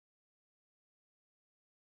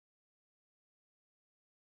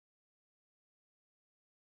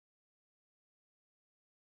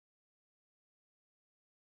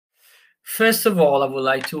First of all, I would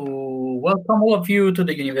like to welcome all of you to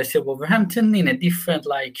the University of Wolverhampton in a different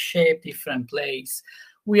shape, different place.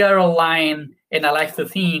 We are online, and I like to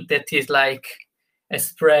think that is like a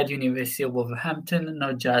spread University of Wolverhampton,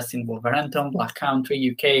 not just in Wolverhampton, Black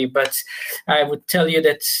Country, UK, but I would tell you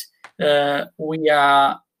that we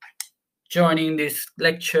are joining this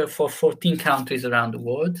lecture for 14 countries around the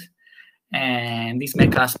world, and this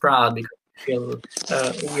makes us proud because we feel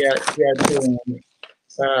we are doing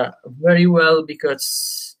very well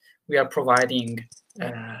because we are providing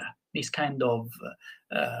this kind of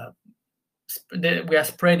we are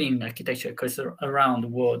spreading architecture around the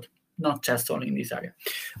world, not just only in this area.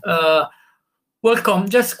 Welcome.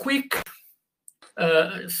 Just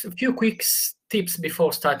a few quick tips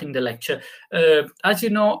before starting the lecture. As you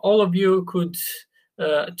know, all of you could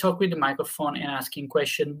talk with the microphone and asking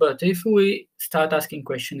questions, but if we start asking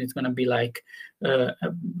questions, it's going to be like a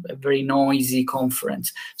very noisy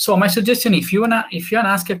conference. So my suggestion, if you wanna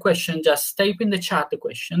ask a question, just type in the chat the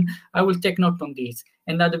question. I will take note on this,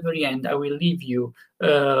 and at the very end, I will leave you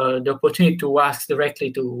the opportunity to ask directly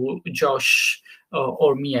to Josh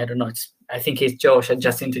or me. I don't know. I think it's Josh. I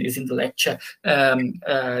just introduced in the lecture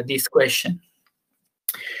this question.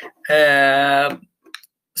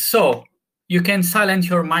 So you can silence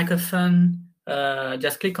your microphone.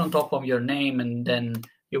 Just click on top of your name, and then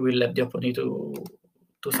you will have the opportunity to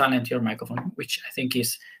silence your microphone, which I think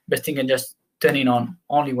is best thing, and just turn it on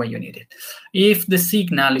only when you need it. If the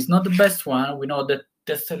signal is not the best one, we know that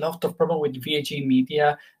there's a lot of problem with VAG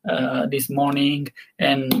media this morning,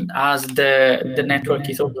 and as the network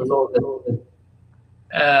is overloaded,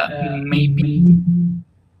 maybe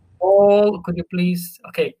Paul, could you please?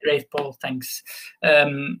 Okay, great, Paul, thanks.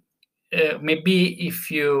 Maybe if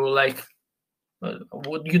you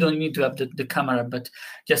you don't need to have the camera, but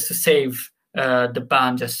just to save the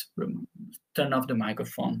band, just turn off the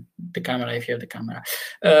microphone, the camera if you have the camera.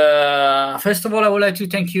 First of all, I would like to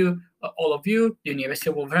thank you, all of you, the University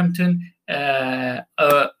of Wolverhampton,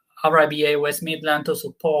 RIBA West Midland, to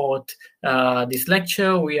support this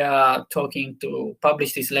lecture. We are talking to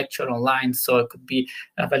publish this lecture online, so it could be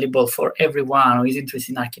available for everyone who is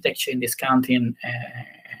interested in architecture in this country and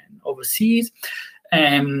overseas.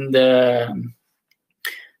 And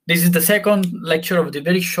this is the second lecture of the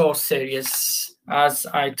very short series, as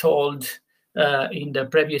I told in the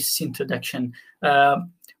previous introduction.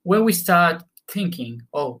 When we start thinking,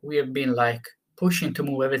 oh, we have been pushing to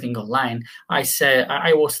move everything online, I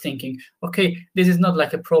was thinking, okay, this is not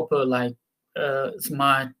like a proper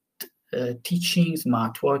smart teaching,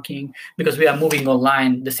 smart working, because we are moving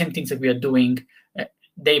online, the same things that we are doing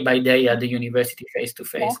day by day at the university, face to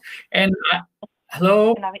face. And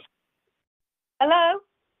hello.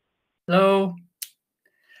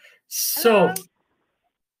 So,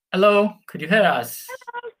 hello, could you hear us?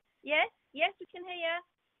 Hello. Yes, we can hear you.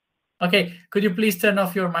 Okay, could you please turn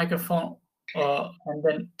off your microphone and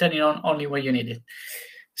then turn it on only when you need it?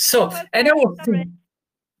 So, and I was thinking,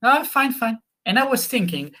 fine. And I was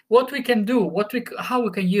thinking what we can do, how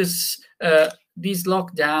we can use this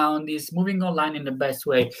lockdown, this moving online in the best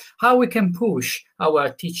way, how we can push our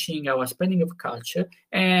teaching, our spreading of culture.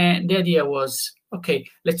 And the idea was, okay,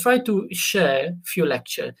 let's try to share a few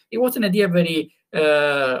lectures. It was an idea very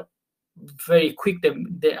quick.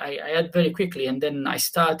 I had very quickly, and then I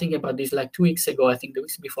started thinking about this 2 weeks ago. I think the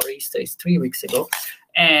weeks before Easter is 3 weeks ago.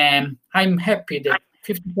 And I'm happy that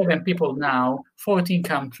 57 people now, 14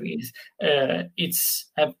 countries. It's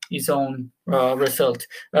have its own result.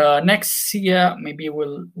 Next year, maybe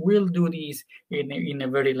we'll do this in a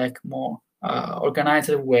very more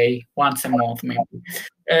organized way, once a month maybe,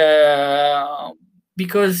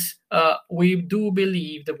 because we do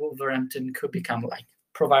believe that Wolverhampton could become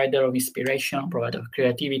provider of inspiration, provider of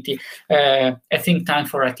creativity, a think tank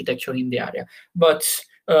for architecture in the area. But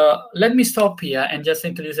let me stop here and just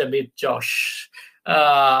introduce a bit Josh.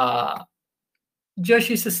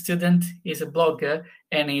 Josh is a student, he's a blogger,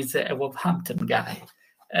 and he's a Wolverhampton guy.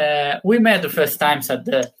 We met the first times at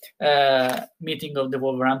the meeting of the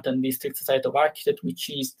Wolverhampton District Society of Architects,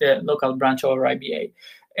 which is the local branch of RIBA.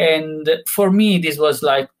 And for me, this was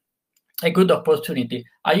a good opportunity.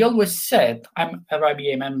 I always said, I'm a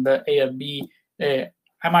RIBA member, ARB,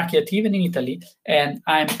 I'm architect even in Italy, and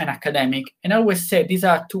I'm an academic. And I always say these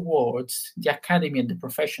are two worlds, the academy and the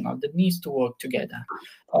professional, that needs to work together,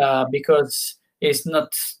 because it's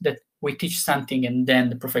not that we teach something and then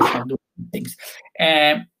the professional do things.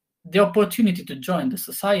 And the opportunity to join the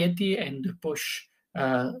society and to push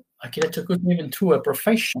architecture even to a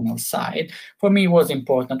professional side, for me was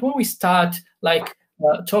important. When we start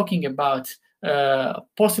talking about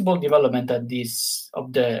possible development of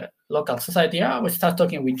the local society, I would start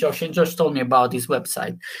talking with Josh, and Josh told me about this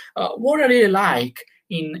website. What I really like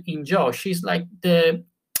in Josh is like the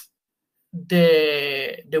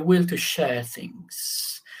will to share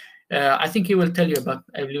things. I think he will tell you about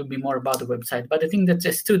a little bit more about the website, but I think that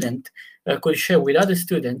a student could share with other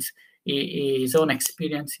students his own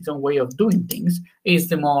experience, his own way of doing things is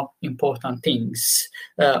the more important things.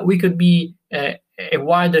 We could be a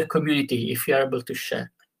wider community if you are able to share.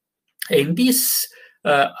 In this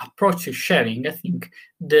approach to sharing, I think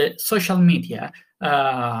the social media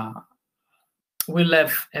will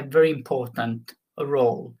have a very important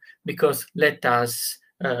role, because let us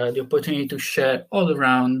the opportunity to share all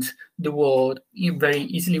around the world in a very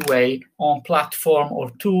easily way on platform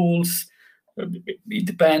or tools. It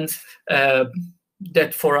depends,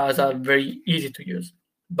 that for us are very easy to use.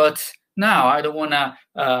 But now I don't want to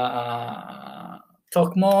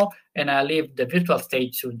talk more, and I leave the virtual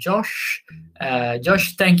stage to Josh.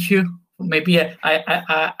 Josh, thank you. Maybe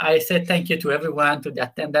I said thank you to everyone, to the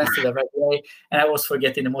attendance, to the right way, and I was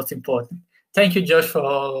forgetting the most important. Thank you, Josh,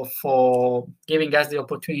 for giving us the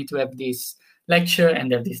opportunity to have this lecture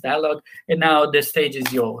and have this dialogue. And now the stage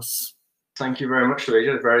is yours. Thank you very much,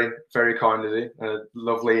 Luigi. Very, very kind of you.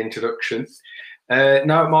 Lovely introduction.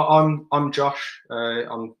 No, I'm Josh.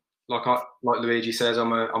 I'm like Luigi says,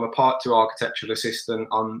 I'm a Part 2 architectural assistant.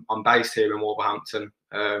 I'm based here in Wolverhampton.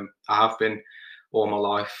 I have been all my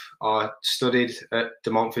life. I studied at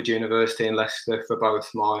De Montfort University in Leicester for both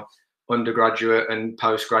my undergraduate and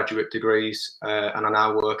postgraduate degrees, and I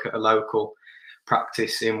now work at a local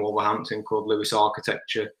practice in Wolverhampton called Lewis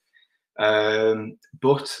Architecture.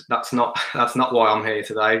 But that's not why I'm here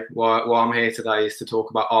today. Why I'm here today is to talk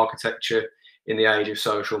about architecture in the age of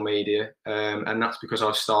social media, and that's because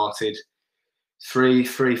I started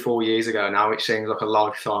 4 years ago now, which seems like a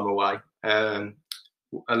lifetime away.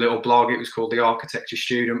 A little blog. It was called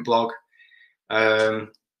TheArchitectureStudentBlog.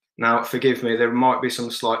 Now, forgive me, there might be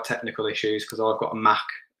some slight technical issues because I've got a Mac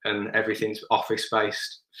and everything's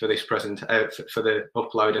office-based for this for the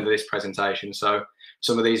upload into this presentation. So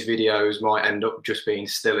some of these videos might end up just being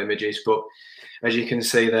still images. But as you can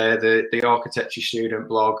see there, the Architecture Student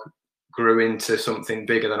blog grew into something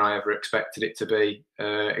bigger than I ever expected it to be.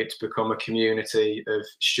 It's become a community of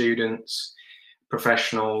students,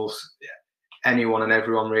 professionals, anyone and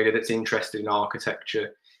everyone really that's interested in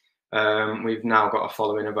architecture. We've now got a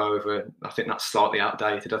following of over, I think that's slightly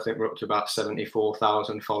outdated, I think we're up to about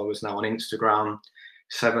 74,000 followers now on Instagram,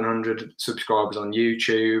 700 subscribers on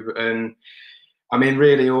YouTube. And I mean,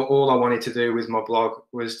 really all I wanted to do with my blog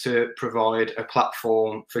was to provide a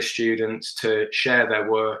platform for students to share their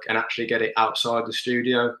work and actually get it outside the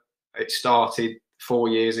studio. It started 4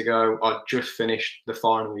 years ago. I'd just finished the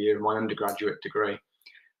final year of my undergraduate degree.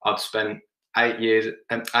 I'd spent 8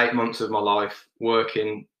 months of my life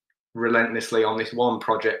working relentlessly on this one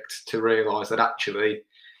project to realise that actually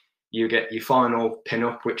you get your final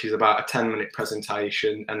pin-up, which is about a 10-minute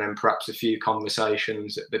presentation, and then perhaps a few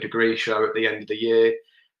conversations at the degree show at the end of the year,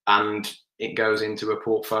 and it goes into a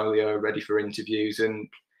portfolio ready for interviews. And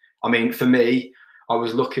I mean, for me, I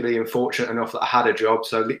was luckily and fortunate enough that I had a job,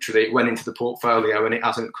 so literally it went into the portfolio and it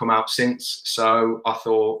hasn't come out since. So I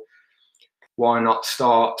thought, why not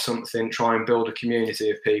start something, try and build a community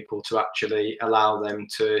of people to actually allow them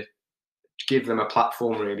to give them a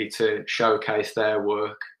platform really to showcase their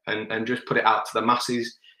work and just put it out to the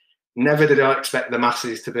masses. Never did I expect the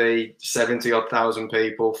masses to be 70,000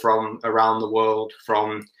 people from around the world,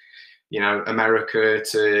 from, you know, America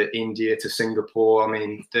to India to Singapore. I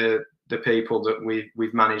mean, the people that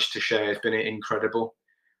we've managed to share has been incredible,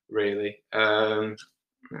 really.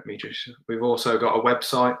 We've also got a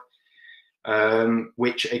website,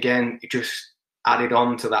 which again just added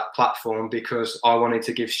on to that platform because I wanted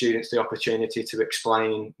to give students the opportunity to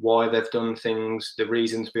explain why they've done things, the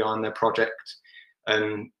reasons behind their project,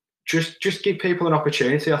 and just give people an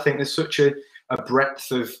opportunity. I think there's such a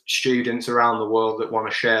breadth of students around the world that want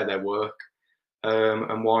to share their work,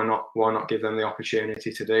 and why not give them the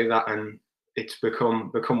opportunity to do that? And it's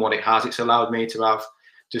become what it has. It's allowed me to have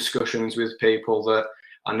discussions with people that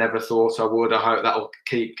I never thought I would. I hope that'll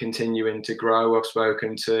keep continuing to grow. I've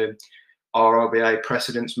spoken to RRBA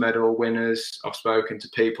Precedence Medal winners. I've spoken to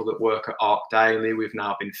people that work at Arc Daily. We've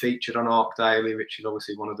now been featured on Arc Daily, which is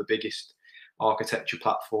obviously one of the biggest architecture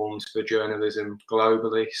platforms for journalism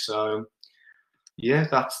globally. So yeah,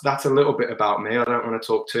 that's a little bit about me. I don't want to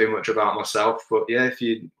talk too much about myself, but yeah, if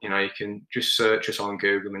you can just search us on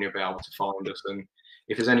Google and you'll be able to find us. And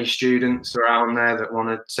if there's any students around there that want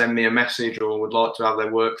to send me a message or would like to have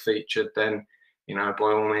their work featured, then you know, by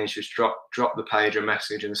all means, just drop the page a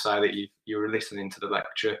message and say that you were listening to the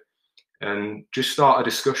lecture, and just start a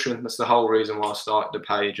discussion. That's the whole reason why I started the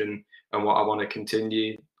page, and what I want to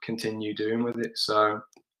continue doing with it. So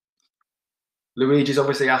Luigi's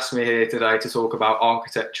obviously asked me here today to talk about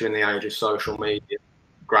architecture in the age of social media.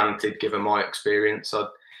 Granted, given my experience, I'd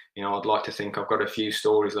like to think I've got a few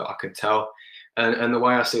stories that I could tell. And the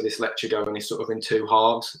way I see this lecture going is sort of in two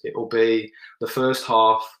halves. It will be the first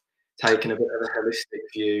half taking a bit of a holistic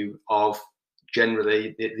view of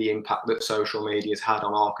generally the impact that social media has had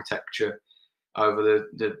on architecture over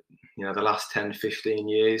the last 10, 15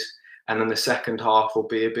 years. And then the second half will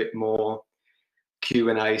be a bit more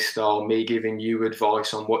Q&A style, me giving you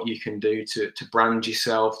advice on what you can do to brand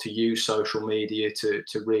yourself, to use social media to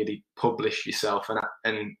really publish yourself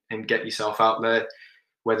and get yourself out there,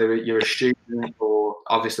 whether you're a student or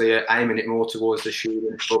obviously aiming it more towards the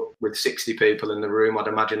student. But with 60 people in the room, I'd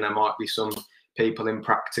imagine there might be some people in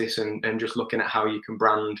practice and just looking at how you can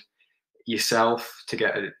brand yourself to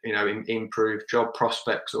get improved job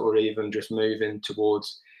prospects, or even just moving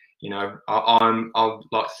towards, I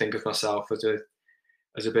like to think of myself as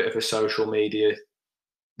a bit of the social media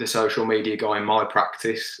guy in my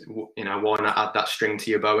practice. Why not add that string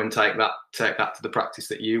to your bow and take that to the practice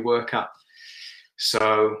that you work at?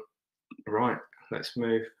 So, right, let's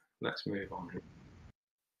move on.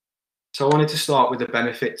 So I wanted to start with the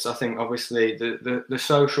benefits. I think obviously the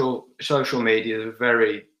social media is a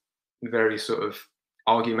very, very sort of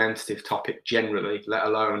argumentative topic generally, let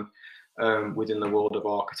alone within the world of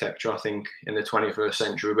architecture. I think in the 21st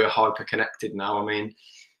century we're hyper connected now. I mean,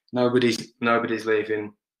 nobody's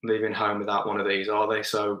leaving home without one of these, are they?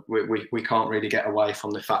 So we can't really get away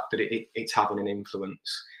from the fact that it's having an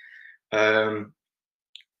influence. And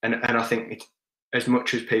I think as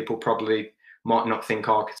much as people probably might not think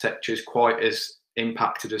architecture is quite as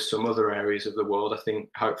impacted as some other areas of the world, I think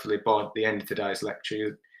hopefully by the end of today's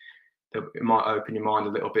lecture it might open your mind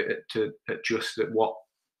a little bit at just at what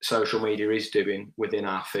social media is doing within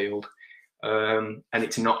our field. And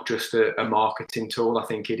it's not just a marketing tool. I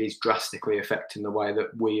think it is drastically affecting the way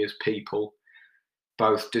that we as people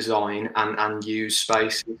both design and use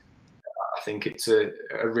spaces. I think it's a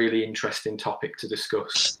really interesting topic to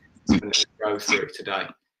discuss and go through today.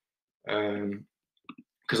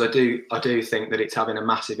 Because I do think that it's having a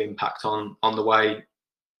massive impact on the way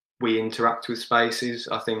we interact with spaces.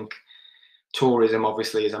 I think tourism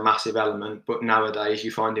obviously is a massive element, but nowadays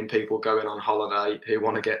you're finding people going on holiday who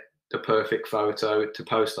want to get the perfect photo to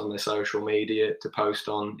post on their social media, to post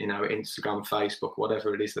on Instagram, Facebook,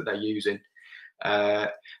 whatever it is that they're using. And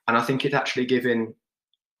I think it's actually giving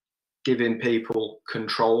people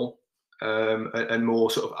control and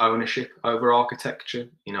more sort of ownership over architecture.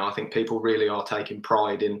 I think people really are taking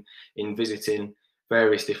pride in visiting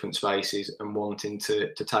various different spaces and wanting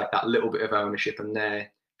to take that little bit of ownership and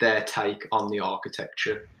their take on the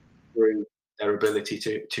architecture through their ability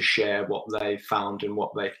to share what they've found and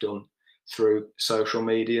what they've done through social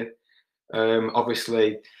media.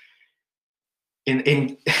 Obviously,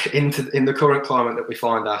 in the current climate that we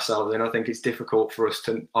find ourselves in, I think it's difficult for us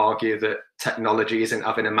to argue that technology isn't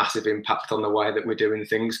having a massive impact on the way that we're doing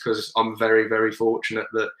things, because I'm very, very fortunate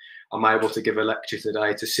that I'm able to give a lecture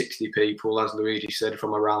today to 60 people, as Luigi said,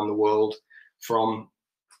 from around the world, from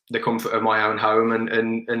the comfort of my own home,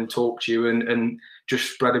 and talk to you and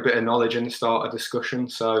just spread a bit of knowledge and start a discussion.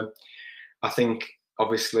 So I think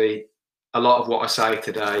obviously a lot of what I say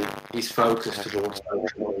today is focused towards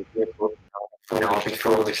social media.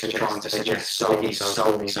 Before this is trying to suggest solely social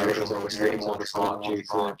obviously more part due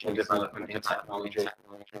to the development in technology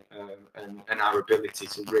and our ability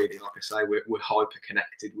to really, like I say, we're hyper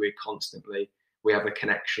connected. We have a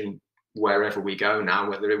connection wherever we go now,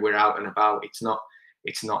 whether we're out and about.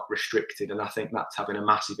 It's not restricted, and I think that's having a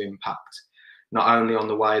massive impact, not only on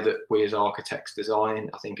the way that we as architects design.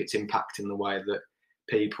 I think it's impacting the way that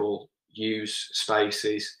people use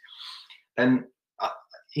spaces, and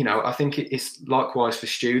I think it's likewise for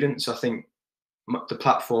students. I think the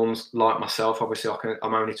platforms like myself, obviously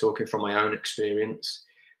I'm only talking from my own experience.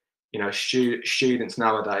 Students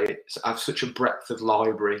nowadays have such a breadth of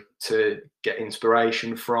library to get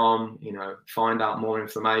inspiration from, find out more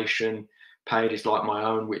information. Pages like my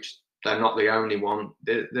own, which they're not the only one.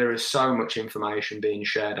 There is so much information being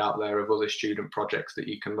shared out there of other student projects that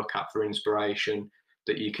you can look at for inspiration,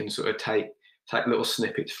 that you can sort of take little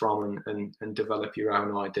snippets from and develop your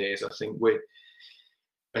own ideas. I think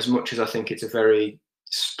as much as I think it's a very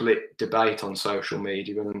split debate on social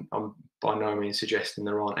media, and I'm by no means suggesting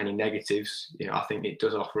there aren't any negatives, I think it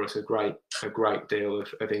does offer us a great deal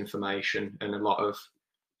of information and a lot of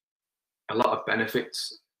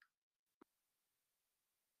benefits.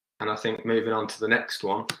 And I think moving on to the next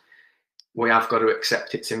one, we have got to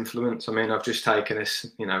accept its influence. I mean, I've just taken this,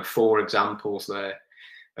 4 examples there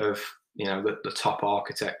of, the top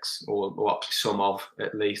architects, or some of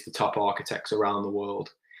at least the top architects around the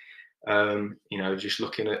world. Just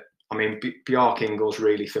looking at, I mean, Bjarke Ingels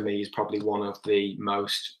really for me is probably one of the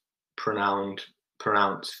most pronounced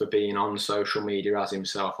for being on social media as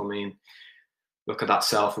himself. I mean, look at that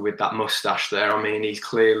selfie with that mustache there. I mean, he's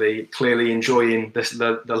clearly enjoying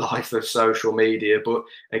the life of social media. But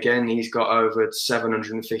again, he's got over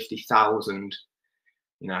 750,000,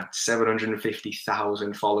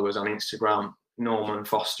 750,000 followers on Instagram. Norman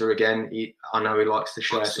Foster again. I know he likes to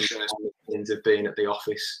share some things of being at the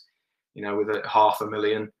office, with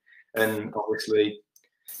 500,000, and obviously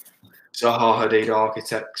Zaha Hadid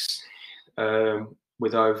Architects.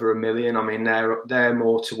 With over 1 million. I mean, they're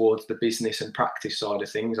more towards the business and practice side of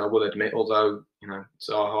things, I will admit, although,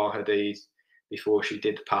 Zaha Hadid, before she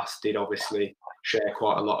did pass, did obviously share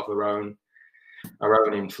quite a lot of her own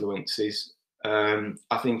influences. I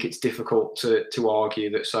think it's difficult to argue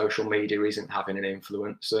that social media isn't having an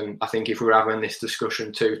influence. And I think if we were having this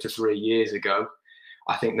discussion 2 to 3 years ago,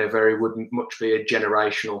 I think there wouldn't much be a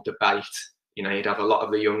generational debate. You'd have a lot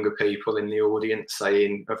of the younger people in the audience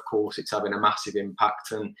saying, of course, it's having a massive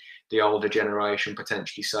impact, and the older generation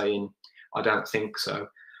potentially saying, I don't think so.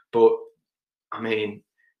 But I mean,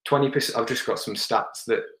 20%, I've just got some stats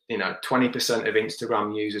that, 20% of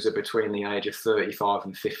Instagram users are between the age of 35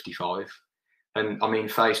 and 55. And I mean,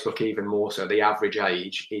 Facebook even more so, the average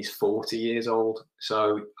age is 40 years old.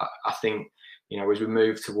 So I think, as we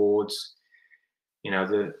move towards,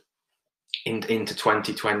 into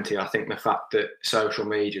 2020, I think the fact that social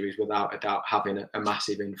media is without a doubt having a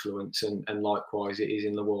massive influence, and likewise it is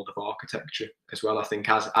in the world of architecture as well. I think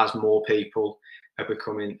as more people are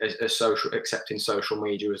becoming accepting social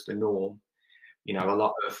media as the norm, a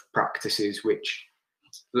lot of practices which,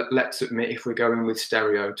 let's admit, if we're going with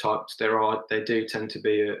stereotypes, they do tend to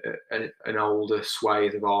be an older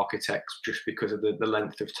swathe of architects, just because of the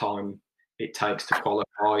length of time it takes to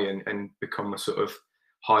qualify and become a sort of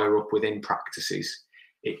higher up within practices.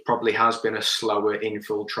 It probably has been a slower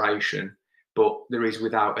infiltration, but there is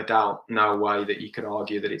without a doubt no way that you could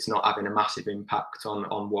argue that it's not having a massive impact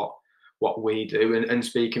on what we do. And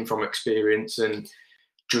speaking from experience, and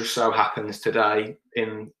just so happens today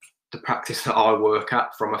in the practice that I work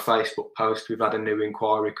at, from a Facebook post, we've had a new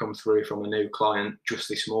inquiry come through from a new client just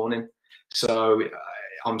this morning. So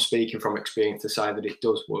I'm speaking from experience to say that it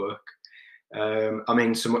does work. I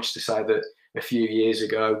mean, so much to say that a few years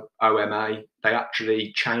ago, OMA, they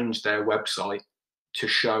actually changed their website to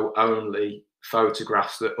show only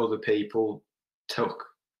photographs that other people took,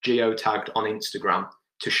 geotagged on Instagram,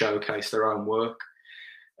 to showcase their own work.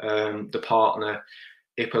 The partner,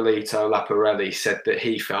 Ippolito Laparelli, said that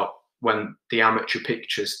he felt when the amateur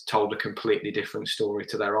pictures told a completely different story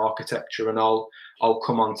to their architecture. And I'll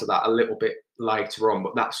come on to that a little bit later on,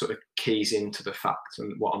 but that sort of keys into the fact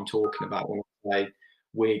and what I'm talking about when I say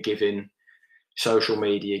we're giving, social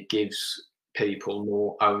media gives people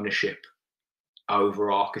more ownership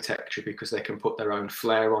over architecture because they can put their own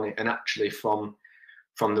flair on it. And actually from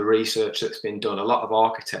the research that's been done, a lot of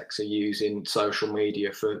architects are using social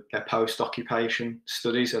media for their post-occupation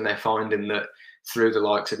studies, and they're finding that through the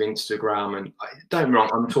likes of Instagram, and don't get me wrong,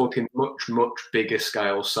 I'm talking much bigger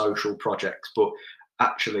scale social projects, but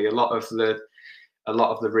actually a lot of the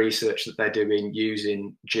research that they're doing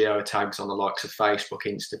using geotags on the likes of Facebook,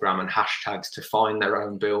 Instagram, and hashtags to find their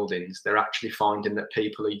own buildings, they're actually finding that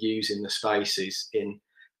people are using the spaces in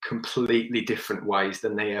completely different ways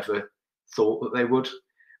than they ever thought that they would.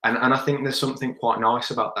 And I think there's something quite nice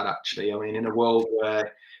about that, actually. I mean, in a world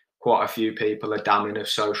where quite a few people are damning of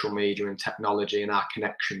social media and technology and our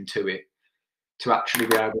connection to it, to actually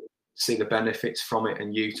be able to see the benefits from it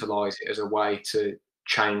and utilize it as a way to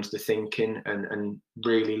change the thinking and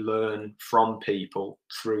really learn from people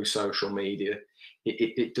through social media,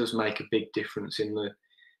 it does make a big difference in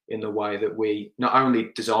the way that we not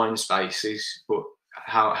only design spaces, but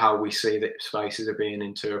how we see that spaces are being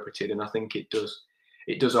interpreted. And I think it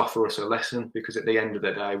does offer us a lesson, because at the end of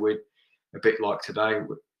the day, we're a bit like today,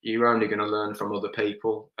 you're only going to learn from other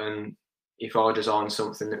people. And if I design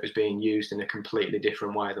something that was being used in a completely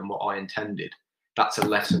different way than what I intended, that's a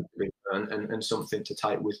lesson to be learned and something to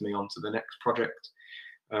take with me onto the next project.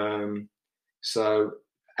 And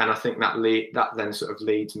I think that then sort of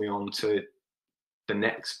leads me on to the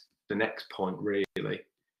next point, really,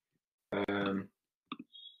 of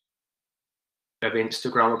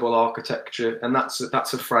Instagrammable architecture. And that's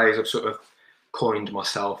a phrase I've sort of coined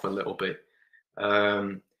myself a little bit,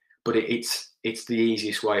 but it's the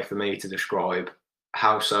easiest way for me to describe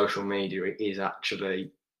how social media is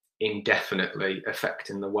actually indefinitely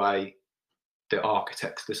affecting the way that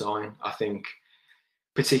architects design. I think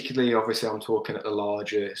particularly, obviously, I'm talking at the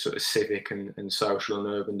larger sort of civic and social and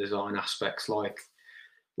urban design aspects, like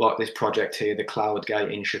this project here, the Cloud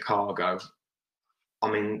Gate in Chicago. I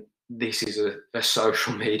mean, this is a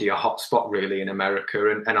social media hotspot really in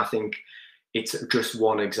America, and I think it's just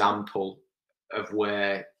one example of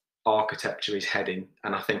where architecture is heading.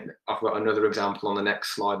 And I think I've got another example on the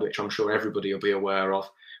next slide, which I'm sure everybody will be aware of,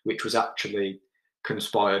 which was actually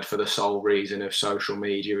conspired for the sole reason of social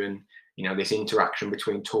media and, you know, this interaction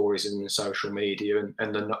between tourism and social media,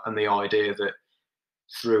 and the idea that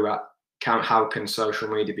how can social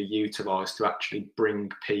media be utilized to actually bring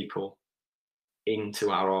people into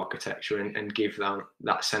our architecture and give them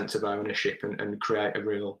that sense of ownership and create a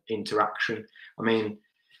real interaction. I mean,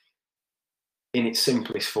 in its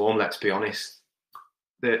simplest form, let's be honest,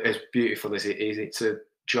 as beautiful as it is, it's a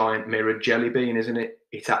giant mirrored jelly bean, isn't it?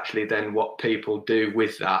 It's actually then what people do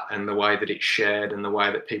with that and the way that it's shared and the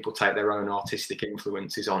way that people take their own artistic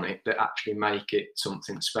influences on it that actually make it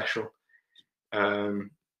something special. Let's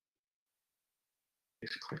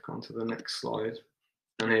click on to the next slide.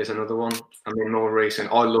 And here's another one. I mean, more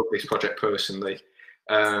recent. I love this project personally.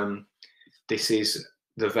 This is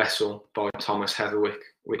The Vessel by Thomas Heatherwick,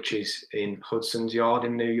 which is in Hudson's Yard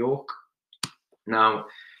in New York. Now,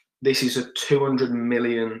 this is a $200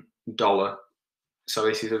 million. So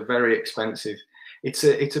this is a very expensive. It's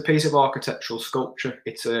a piece of architectural sculpture.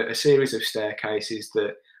 It's a series of staircases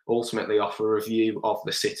that ultimately offer a view of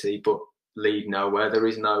the city, but lead nowhere. There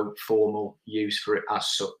is no formal use for it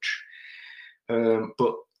as such.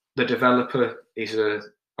 But the developer is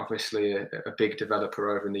obviously a big developer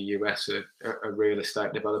over in the US, a real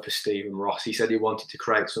estate developer, Stephen Ross. He said he wanted to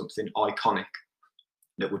create something iconic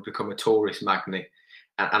that would become a tourist magnet.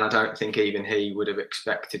 And I don't think even he would have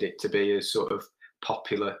expected it to be as sort of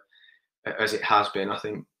popular as it has been. I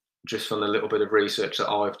think just from the little bit of research that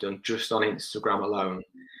I've done, just on Instagram alone,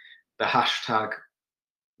 the hashtag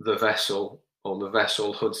The Vessel, or The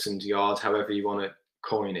Vessel Hudson's Yard, however you want to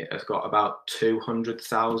coin it, has got about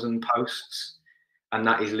 200,000 posts, and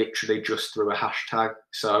that is literally just through a hashtag.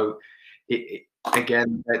 So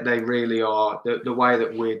again, they really are, the way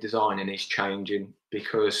that we're designing is changing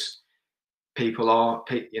because people are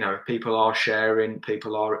sharing,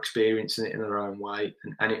 people are experiencing it in their own way,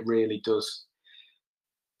 and it really does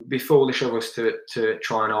be foolish of us to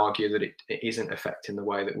try and argue that it isn't affecting the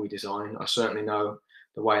way that we design. I certainly know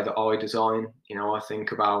the way that I design. You know, I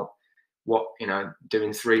think about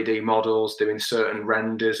doing 3D models, doing certain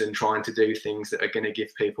renders and trying to do things that are going to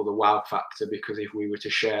give people the wow factor, because if we were to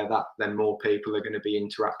share that, then more people are going to be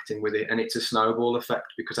interacting with it. And it's a snowball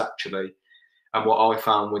effect, because actually, and what I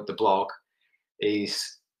found with the blog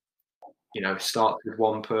is, start with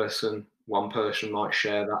one person might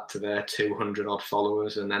share that to their 200 odd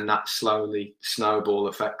followers, and then that slowly snowball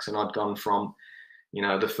effects. And I'd gone from,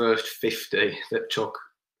 the first 50 that took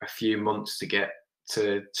a few months to get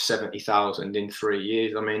to 70,000 in 3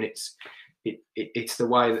 years. I mean, it's the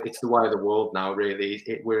way of the world now.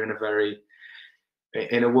 Really, we're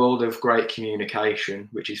in a world of great communication,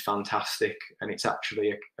 which is fantastic, and it's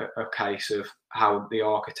actually a case of how the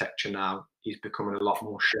architecture now is becoming a lot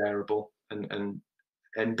more shareable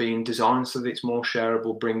and being designed so that it's more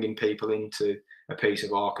shareable, bringing people into a piece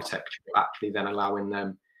of architecture, actually then allowing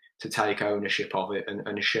them to take ownership of it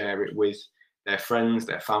and share it with their friends,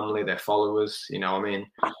 their family, their followers.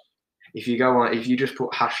 If you just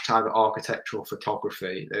put hashtag architectural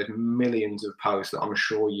photography, there's millions of posts that I'm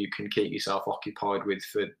sure you can keep yourself occupied with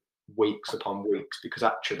for weeks upon weeks, because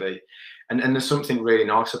actually, and there's something really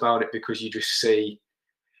nice about it, because you just see,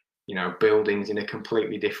 buildings in a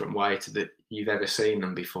completely different way to that you've ever seen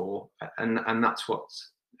them before. And that's what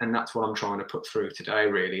I'm trying to put through today,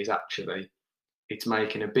 really, is actually it's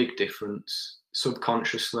making a big difference,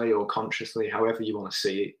 subconsciously or consciously, however you want to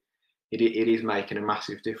see it. It is making a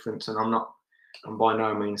massive difference. And I'm by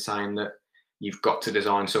no means saying that you've got to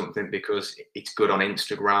design something because it's good on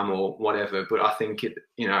Instagram or whatever, but I think it,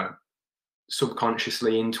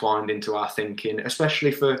 subconsciously entwined into our thinking,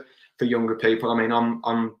 especially for younger people. I mean,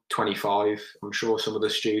 I'm 25. I'm sure some of the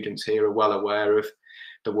students here are well aware of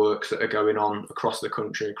the works that are going on across the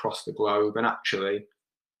country, across the globe, and actually,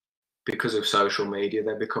 because of social media,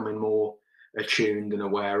 they're becoming more attuned and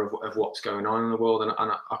aware of what's going on in the world, and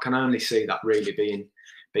I can only see that really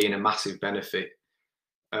being a massive benefit.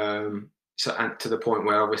 So, and to the point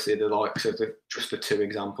where obviously the likes of just the two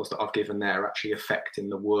examples that I've given there are actually affecting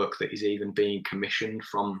the work that is even being commissioned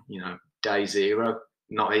from day zero.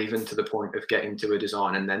 not even to the point of getting to a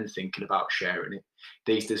design and then thinking about sharing it.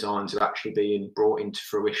 These designs are actually being brought into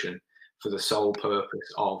fruition for the sole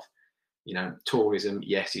purpose of, you know, tourism,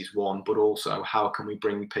 yes, is one, but also how can we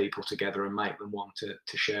bring people together and make them want to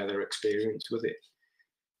share their experience with it.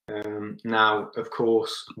 Now, of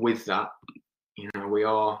course, with that, you know, we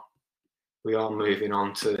are moving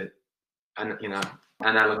on to an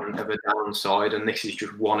element of a downside, and this is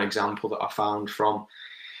just one example that I found from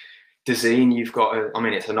Design. You've got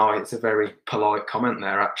it's a very polite comment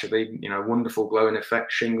there, actually. You know, wonderful glowing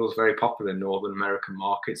effect shingles, very popular in Northern American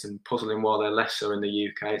markets, and puzzling while they're less so in the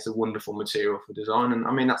UK. It's a wonderful material for design, and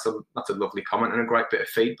I mean that's a lovely comment and a great bit of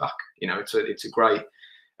feedback. You know, it's a great,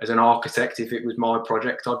 as an architect, if it was my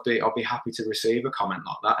project, I'd be happy to receive a comment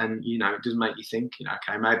like that. And you know, it does make you think. You know,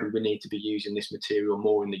 okay, maybe we need to be using this material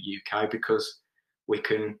more in the UK because we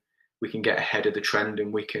can get ahead of the trend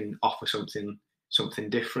and we can offer something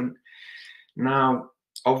different. Now,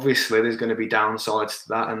 obviously, there's going to be downsides to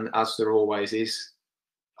that, and as there always is.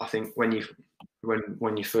 I think when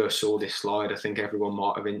you first saw this slide, I think everyone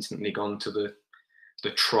might have instantly gone to the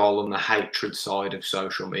troll and the hatred side of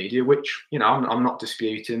social media, which, you know, I'm not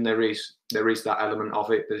disputing. There is that element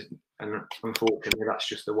of it, and unfortunately, that's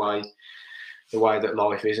just the way that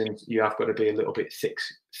life is, and you have got to be a little bit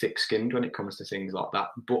thick-skinned when it comes to things like that.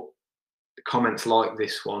 But comments like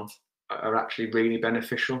this one are actually really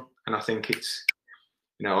beneficial, and I think it's,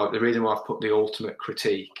 you know, the reason why I've put the ultimate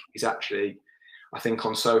critique is actually, I think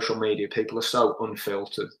on social media people are so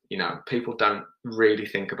unfiltered. You know, people don't really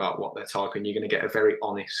think about what they're typing. You're going to get a very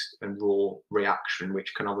honest and raw reaction,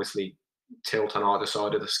 which can obviously tilt on either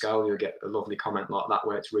side of the scale. You'll get a lovely comment like that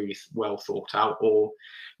where it's really well thought out, or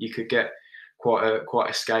you could get quite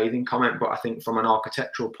a scathing comment. But I think from an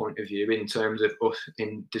architectural point of view, in terms of us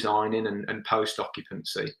in designing and post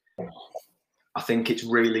occupancy, I think it's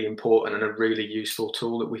really important and a really useful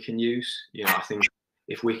tool that we can use. You know, I think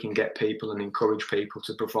if we can get people and encourage people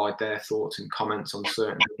to provide their thoughts and comments on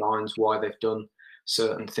certain designs, why they've done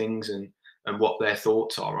certain things and what their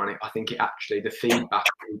thoughts are on it, I think it actually, the feedback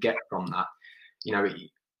we get from that, you know,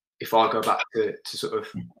 if I go back to sort of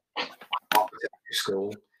architecture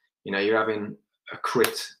school, you know, you're having a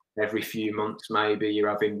crit every few months, maybe you're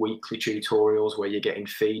having weekly tutorials where you're getting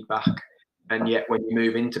feedback, and yet when you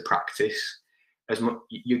move into practice,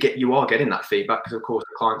 you are getting that feedback, because of course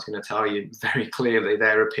the client's going to tell you very clearly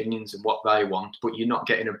their opinions and what they want, but you're not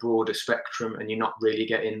getting a broader spectrum, and you're not really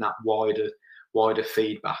getting that wider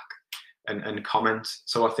feedback and comments.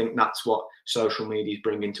 So I think that's what social media is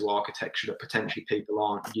bringing to architecture that potentially people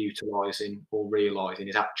aren't utilising or realising,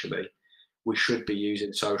 is actually we should be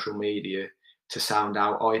using social media to sound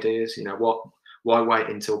out ideas. You know, why wait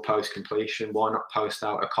until post completion? Why not post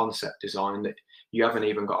out a concept design that you haven't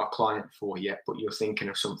even got a client for yet, but you're thinking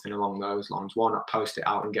of something along those lines? Why not post it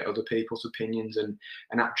out and get other people's opinions and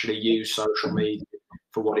actually use social media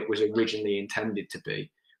for what it was originally intended to be,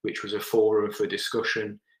 which was a forum for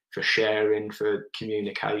discussion, for sharing, for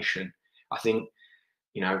communication? I think,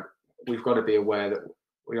 you know, we've got to be aware that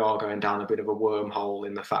we are going down a bit of a wormhole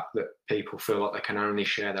in the fact that people feel like they can only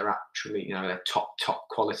share their actually, you know, their top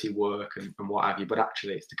quality work and what have you, but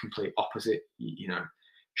actually it's the complete opposite. You know,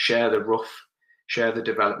 share the rough, share the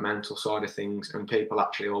developmental side of things, and people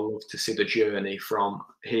actually will love to see the journey from,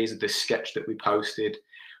 here's the sketch that we posted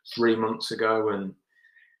 3 months ago, and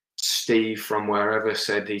Steve from wherever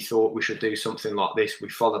said he thought we should do something like this. We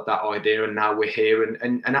followed that idea, and now we're here,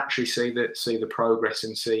 and actually see the progress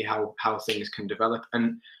and see how things can develop.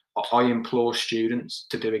 And I implore students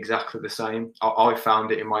to do exactly the same. I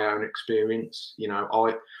found it in my own experience. You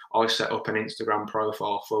know, I set up an Instagram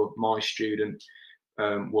profile for my student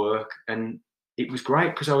work, and it was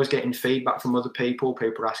great because I was getting feedback from other people.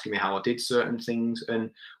 People were asking me how I did certain things,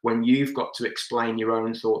 and when you've got to explain your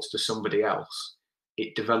own thoughts to somebody else,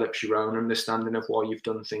 it develops your own understanding of why you've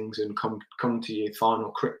done things, and come to your final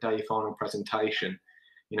crit day, your final presentation.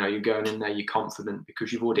 You know, you're going in there, you're confident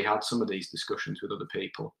because you've already had some of these discussions with other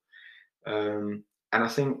people. And I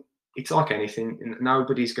think it's like anything.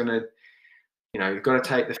 Nobody's going to, you know, you've got to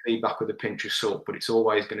take the feedback with a pinch of salt, but it's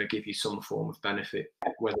always going to give you some form of benefit,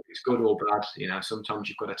 whether it's good or bad. You know, sometimes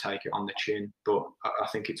you've got to take it on the chin, but I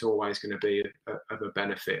think it's always going to be of a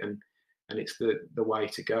benefit, and it's the way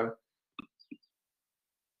to go.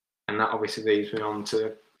 And that obviously leads me on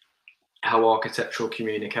to how architectural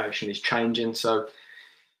communication is changing. So,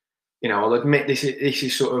 you know, I'll admit this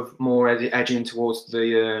is sort of more edging towards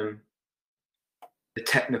the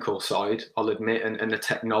technical side, I'll admit, and the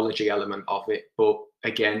technology element of it. But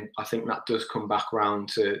again, I think that does come back around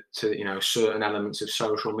to you know, certain elements of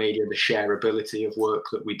social media, the shareability of work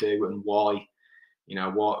that we do, and why, you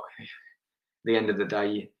know, the end of the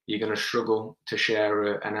day, you're going to struggle to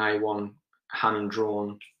share an A1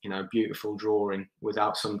 hand-drawn, beautiful drawing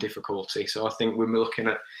without some difficulty. So I think we're looking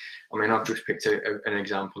at, I've just picked an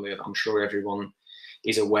example here that I'm sure everyone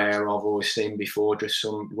is aware of or has seen before, just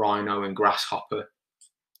some Rhino and Grasshopper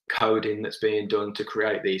coding that's being done to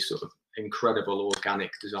create these sort of incredible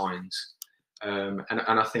organic designs. And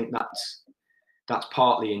I think that's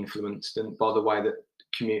partly influenced by the way that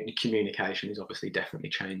communication is obviously definitely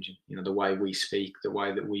changing. The way we speak, the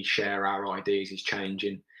way that we share our ideas is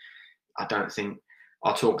changing. I don't think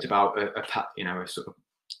I talked about a sort of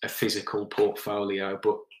a physical portfolio,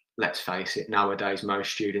 but let's face it, nowadays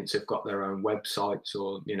most students have got their own websites,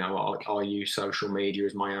 or I use social media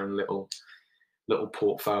as my own little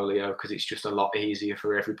portfolio because it's just a lot easier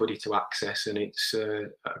for everybody to access, and it's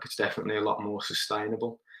definitely a lot more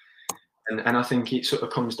sustainable. And I think it sort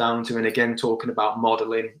of comes down to, and again, talking about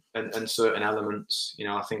modeling and certain elements,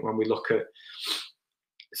 I think when we look at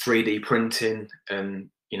 3D printing and,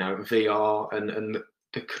 VR and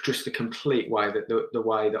just the complete way that the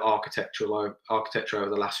way that architecture over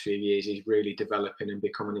the last few years is really developing and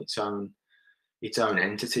becoming its own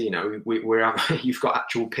entity. You've got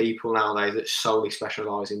actual people nowadays that solely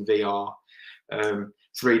specialise in VR.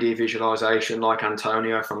 3D visualization, like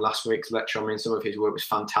Antonio from last week's lecture. Some of his work was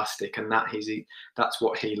fantastic, and that's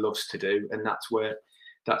what he loves to do, and that's where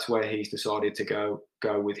he's decided to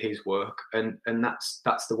go with his work, and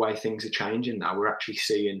that's the way things are changing now. We're actually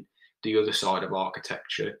seeing the other side of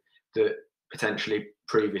architecture that potentially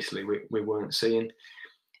previously we weren't seeing.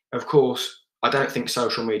 Of course, I don't think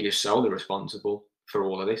social media is solely responsible for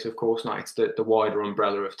all of this. Of course not. It's the wider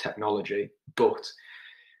umbrella of technology, but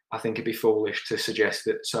I think it'd be foolish to suggest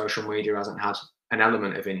that social media hasn't had an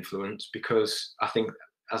element of influence, because I think,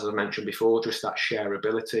 as I mentioned before, just that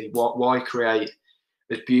shareability. Why create,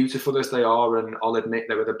 as beautiful as they are, and I'll admit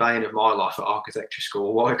they were the bane of my life at architecture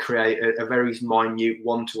school, why create a very minute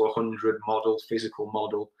 1 to 100 model, physical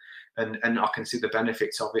model, and I can see the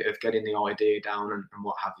benefits of it, of getting the idea down and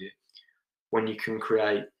what have you, when you can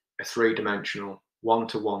create a 3-dimensional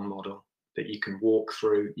 1-to-1 model that you can walk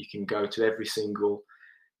through, you can go to every single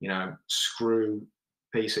screw,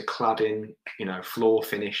 piece of cladding, floor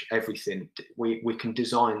finish, everything. We can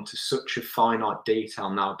design to such a finite detail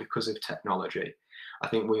now because of technology. I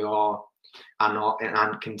think we are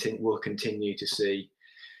and will continue to see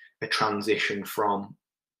a transition from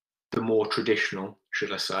the more traditional,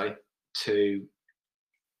 should I say, to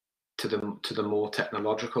the more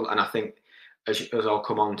technological. And I think, as I'll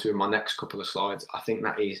come on to in my next couple of slides, I think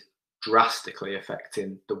that is drastically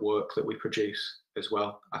affecting the work that we produce as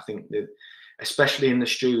well. I think that, especially in the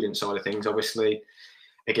student side of things, obviously,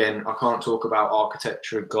 again, I can't talk about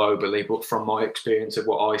architecture globally, but from my experience of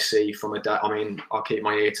what I see from I keep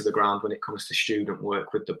my ear to the ground when it comes to student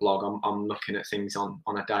work with the blog. I'm looking at things on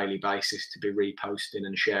a daily basis to be reposting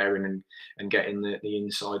and sharing and getting the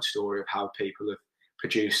inside story of how people have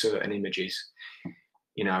produced certain images.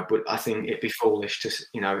 But I think it'd be foolish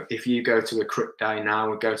to, if you go to a crit day now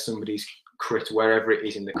or go to somebody's crit, wherever it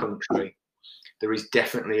is in the country, there is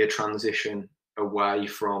definitely a transition away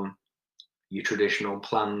from your traditional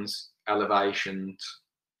plans, elevations,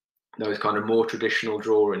 those kind of more traditional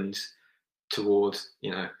drawings, towards,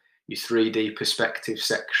 your 3D perspective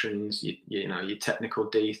sections, your technical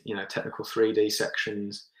technical 3D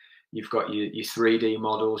sections. You've got your 3D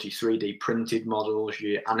models, your 3D printed models,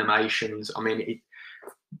 your animations.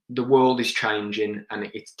 The world is changing, and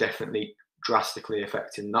it's definitely drastically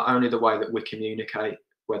affecting not only the way that we communicate,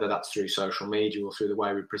 whether that's through social media or through the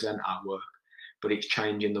way we present our work, but it's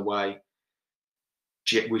changing the way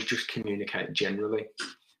we just communicate generally.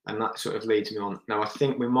 And that sort of leads me on. Now, I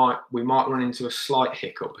think we might run into a slight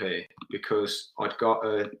hiccup here, because I'd got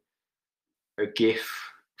a GIF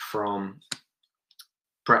from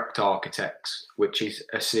Prepped Architects, which is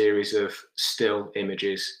a series of still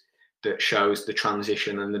images that shows the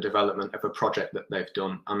transition and the development of a project that they've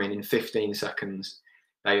done. In 15 seconds,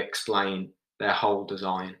 they explain their whole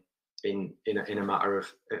design in a matter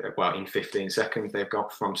of, in 15 seconds, they've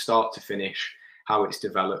got from start to finish how it's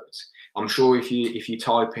developed. I'm sure if you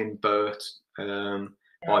type in Bert,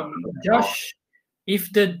 Josh,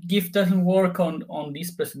 if the GIF doesn't work on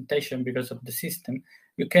this presentation because of the system,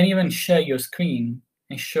 you can even share your screen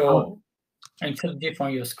and show the GIF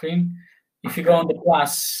on your screen. If you go on the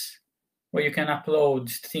plus, where you can upload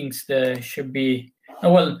things, there should be,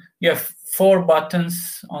 you have 4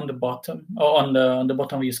 buttons on the bottom, or on the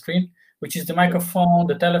bottom of your screen, which is the microphone,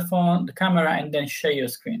 the telephone, the camera, and then share your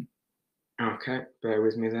screen. Okay, bear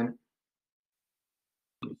with me then.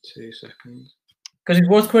 2 seconds. Because it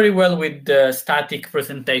works very well with the static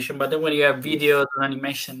presentation, but then when you have videos or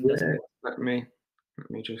animation, let me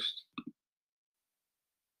just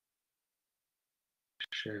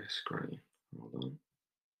share screen. Hold on.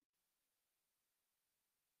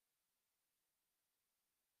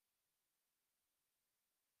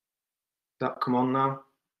 That come on now?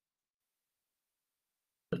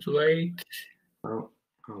 Let's wait. Oh,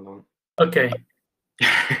 hold on. Okay.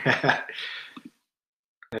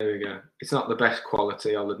 There we go. It's not the best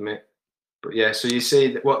quality, I'll admit. But yeah, so you see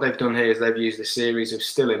that what they've done here is they've used a series of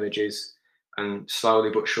still images, and slowly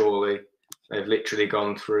but surely, they've literally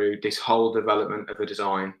gone through this whole development of a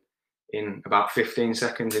design in about 15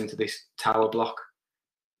 seconds into this tower block.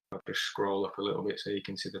 I'll just scroll up a little bit so you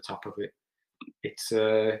can see the top of it. It's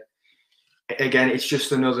again, it's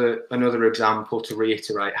just another example to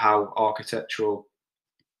reiterate how architectural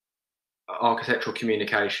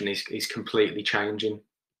communication is completely changing.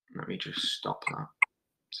 Let me just stop that.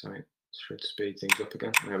 So it should speed things up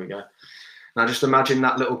again. There we go. Now just imagine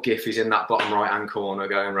that little GIF is in that bottom right hand corner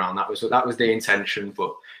going around. That was the intention.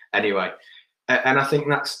 But anyway, and I think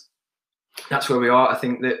that's where we are. I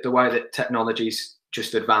think that the way that technology's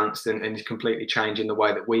just advanced and is completely changing the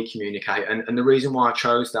way that we communicate. And the reason why I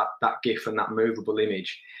chose that GIF and that movable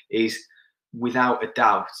image is, without a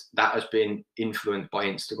doubt, that has been influenced by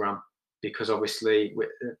Instagram, because obviously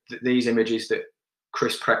these images that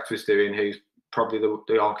Chris Precht was doing, who's probably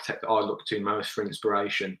the architect that I look to most for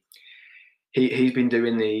inspiration, he's been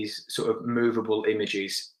doing these sort of movable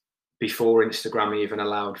images before Instagram even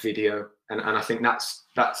allowed video. And I think that's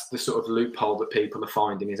the sort of loophole that people are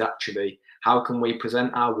finding, is actually how can we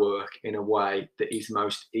present our work in a way that is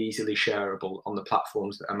most easily shareable on the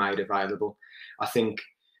platforms that are made available. I think,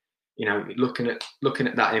 you know, looking at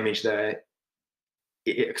that image there,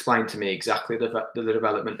 it explained to me exactly the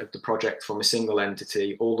development of the project from a single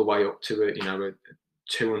entity all the way up to a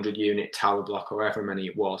 200 unit tower block, or however many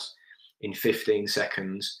it was, in 15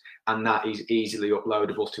 seconds. And that is easily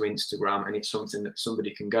uploadable to Instagram, and it's something that somebody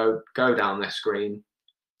can go down their screen,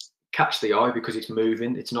 catch the eye because it's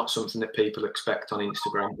moving. It's not something that people expect on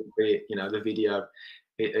Instagram. The video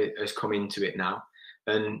it has come into it now,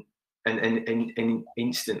 and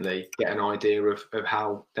instantly get an idea of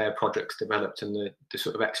how their project's developed and the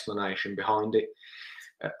sort of explanation behind it.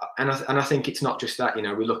 And I think it's not just that.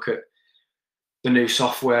 We look at the new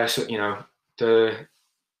software, so the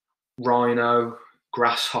Rhino,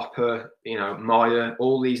 Grasshopper, Maya,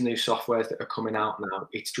 all these new softwares that are coming out now.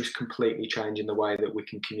 It's just completely changing the way that we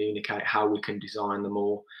can communicate, how we can design the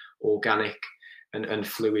more organic and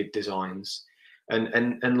fluid designs.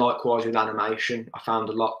 And likewise with animation, I found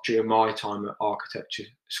a lot during my time at architecture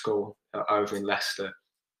school over in Leicester.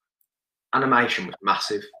 Animation was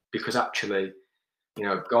massive, because actually,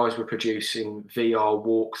 guys were producing VR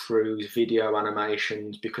walkthroughs, video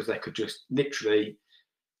animations, because they could just literally,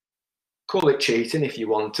 call it cheating if you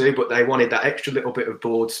want to, but they wanted that extra little bit of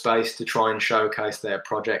board space to try and showcase their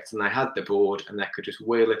project. And they had the board, and they could just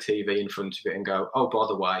wheel a TV in front of it and go, oh, by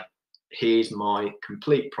the way, here's my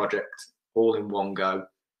complete project all in one go.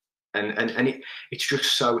 And it's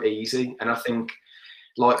just so easy. And I think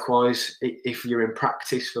likewise, if you're in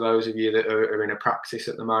practice, for those of you that are in a practice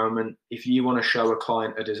at the moment, if you want to show a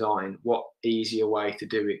client a design, what easier way to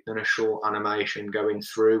do it than a short animation going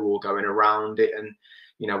through or going around it? And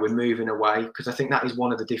we're moving away, because I think that is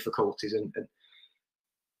one of the difficulties, and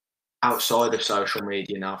outside of social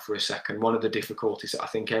media now for a second, one of the difficulties that I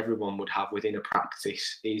think everyone would have within a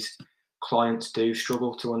practice is clients do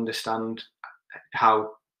struggle to understand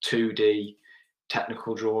how 2D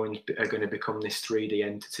technical drawings are going to become this 3D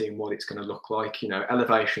entity and what it's going to look like.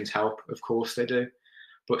 Elevations help, of course they do,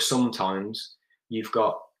 but sometimes you've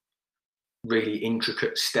got really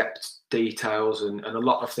intricate stepped details and a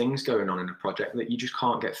lot of things going on in a project that you just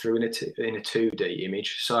can't get through in a 2D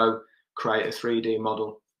image. So create a 3D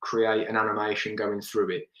model, create an animation going through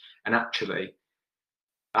it, and actually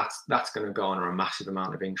that's going to garner a massive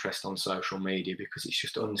amount of interest on social media, because it's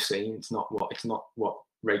just unseen. It's not what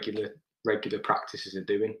regular practices are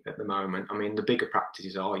doing at the moment. I mean, the bigger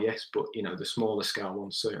practices are, yes, but the smaller scale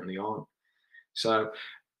ones certainly aren't. So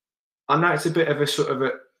I know it's a bit of a sort of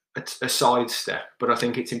a sidestep, but I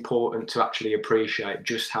think it's important to actually appreciate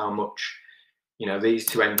just how much these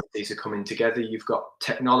two entities are coming together. You've got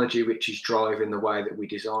technology, which is driving the way that we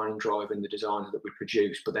design, driving the designs that we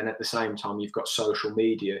produce, but then at the same time you've got social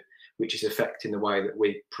media, which is affecting the way that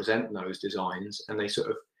we present those designs, and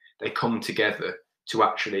they come together to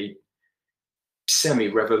actually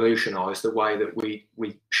semi-revolutionize the way that we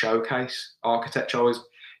showcase architecture.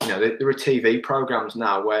 There are TV programs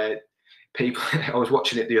now where people, I was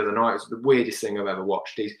watching it the other night, it's the weirdest thing I've ever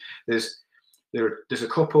watched. There's there's a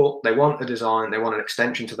couple, they want a design, they want an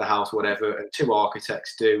extension to the house, whatever, and two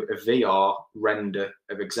architects do a VR render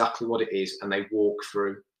of exactly what it is, and they walk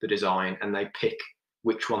through the design and they pick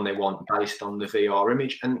which one they want based on the VR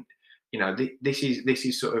image. And you know, this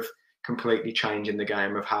is sort of completely changing the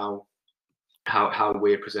game of how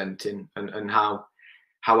we're presenting and how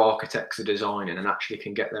architects are designing and actually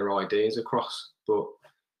can get their ideas across. But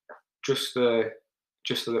just a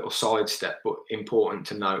little sidestep, but important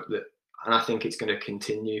to note that, and I think it's going to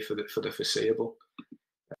continue for the foreseeable.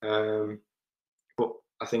 But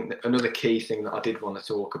I think that another key thing that I did want to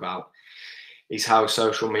talk about is how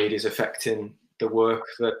social media is affecting the work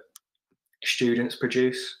that students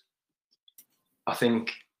produce. I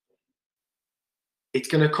think it's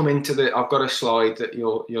going to come into I've got a slide that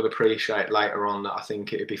you'll appreciate later on that I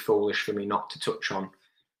think it'd be foolish for me not to touch on,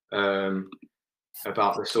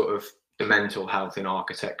 about the sort of the mental health in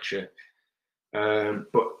architecture.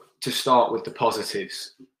 But to start with the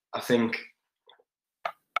positives, I think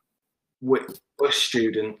with us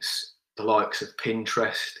students, the likes of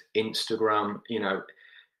Pinterest, Instagram, you know,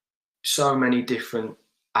 so many different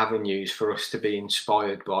avenues for us to be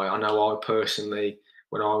inspired by. I know I personally,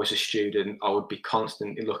 when I was a student, I would be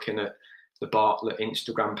constantly looking at the Bartlett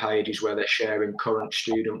Instagram pages where they're sharing current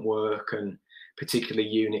student work, and particularly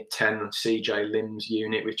Unit 10, CJ Lim's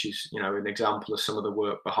unit, which is, you know, an example of some of the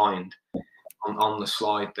work behind on the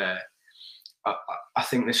slide there. I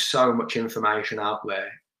think there's so much information out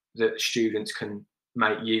there that students can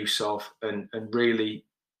make use of and really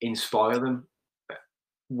inspire them.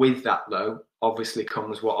 With that, though, obviously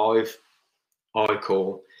comes what I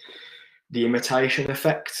call the imitation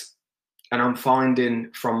effect. And I'm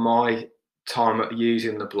finding from my time at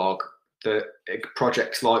using the blog that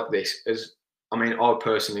projects like this, I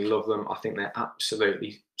personally love them. I think they're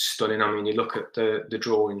absolutely stunning. I mean, you look at the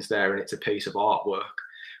drawings there and it's a piece of artwork,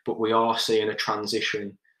 but we are seeing a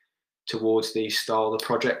transition towards these style of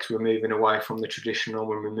projects. We're moving away from the traditional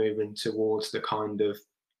and we're moving towards the kind of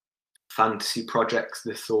fantasy projects,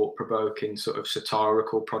 the thought-provoking sort of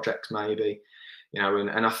satirical projects maybe, you know,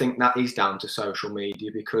 and I think that is down to social media,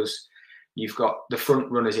 because you've got the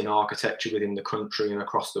front runners in architecture within the country and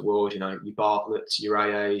across the world, you know, your Bartletts, your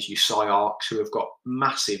AAs, your SciArcs, who have got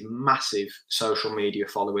massive social media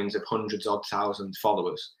followings of hundreds of thousands of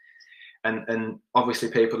followers. And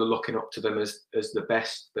obviously people are looking up to them as the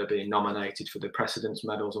best. They're being nominated for the precedence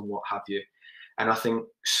medals and what have you. And I think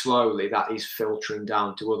slowly that is filtering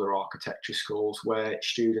down to other architecture schools where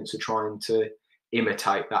students are trying to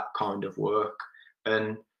imitate that kind of work.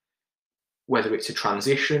 And whether it's a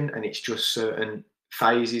transition and it's just certain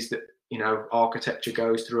phases that, you know, architecture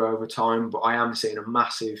goes through over time, but I am seeing a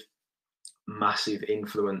massive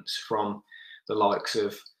influence from the likes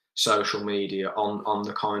of social media on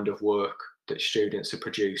the kind of work that students are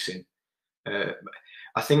producing.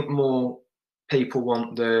 I think more people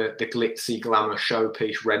want the glitzy glamour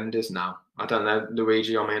showpiece renders now. I don't know,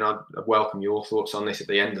 Luigi, I mean, I'd welcome your thoughts on this at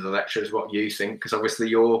the end of the lecture, is what you think, because obviously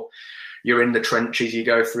you're in the trenches, you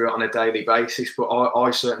go through it on a daily basis. But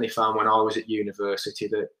I certainly found when I was at university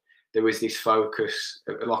that there was this focus,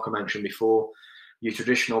 like I mentioned before, your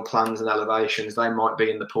traditional plans and elevations, they might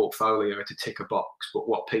be in the portfolio to tick a box, but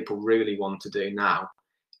what people really want to do now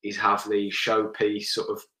is have the showpiece sort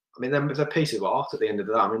of, I mean, they're a piece of art at the end of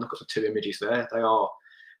the day. I mean, look at the two images there.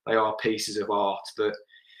 They are pieces of art that,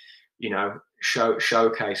 you know,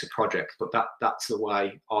 showcase a project, but that's the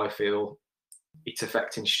way I feel it's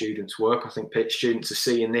affecting students' work. I think students are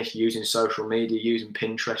seeing this, using social media, using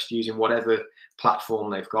Pinterest, using whatever platform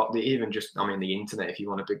they've got. They even just, I mean, the internet, if you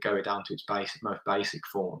want to go down to its most basic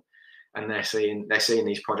form, and they're seeing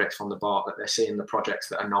these projects from the Bartlett. They're seeing the projects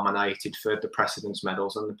that are nominated for the precedence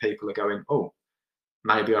medals, and the people are going, oh,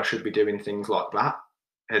 maybe I should be doing things like that.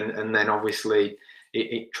 And then obviously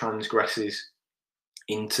it transgresses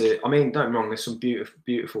into, I mean, don't get me wrong, there's some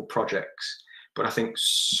beautiful projects, but I think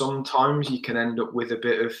sometimes you can end up with a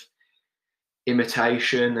bit of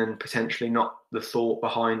imitation and potentially not the thought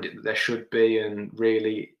behind it that there should be. And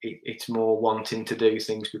really it's more wanting to do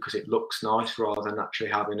things because it looks nice rather than actually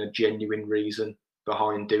having a genuine reason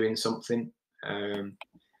behind doing something.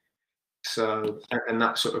 So, and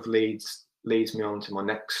that sort of leads me on to my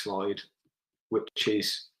next slide, which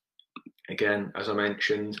is, again, as I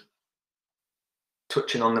mentioned,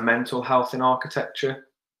 touching on the mental health in architecture.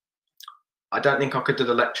 I don't think I could do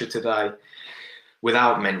the lecture today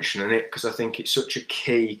without mentioning it, because I think it's such a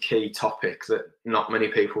key topic that not many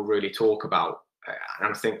people really talk about.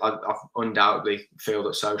 And I think I undoubtedly feel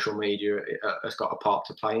that social media has got a part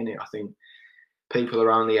to play in it. I think people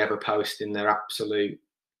are only ever posting their absolute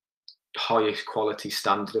highest quality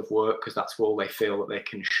standard of work because that's all they feel that they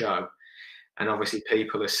can show. And obviously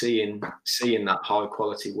people are seeing that high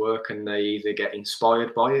quality work, and they either get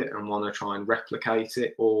inspired by it and want to try and replicate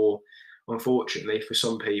it, or unfortunately for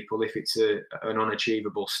some people, if it's an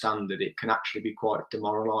unachievable standard, it can actually be quite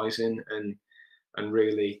demoralizing and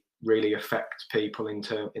really affect people in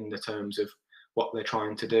the terms of what they're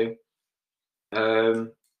trying to do.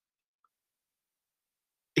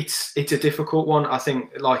 It's a difficult one. I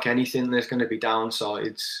think, like anything, there's going to be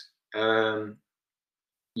downsides.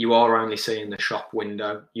 You are only seeing the shop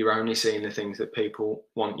window. You're only seeing the things that people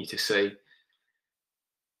want you to see.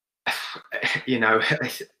 You know,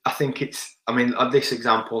 I think I mean, this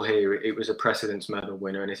example here, it was a President's Medal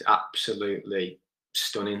winner, and it's absolutely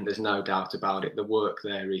stunning. There's no doubt about it. The work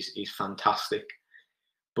there is fantastic.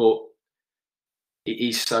 But it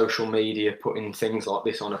is social media putting things like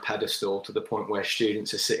this on a pedestal to the point where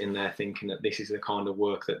students are sitting there thinking that this is the kind of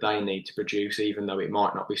work that they need to produce, even though it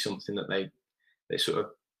might not be something that they sort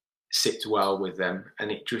of sits well with them.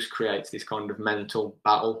 And it just creates this kind of mental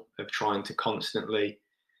battle of trying to constantly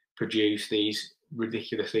produce these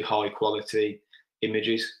ridiculously high quality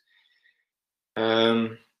images.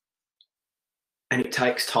 And it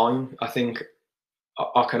takes time. I think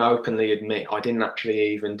I can openly admit I didn't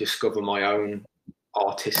actually even discover my own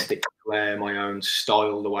artistic flair, my own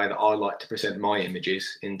style, the way that I like to present my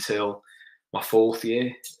images until my 4th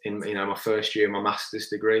year in my first year of my master's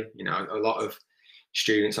degree. You know, a lot of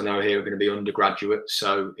students I know here are going to be undergraduates,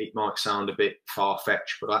 so it might sound a bit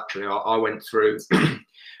far-fetched, but actually I went through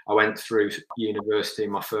I went through university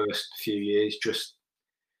in my first few years just,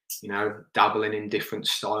 you know, dabbling in different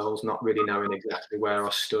styles, not really knowing exactly where I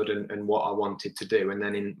stood and what I wanted to do. And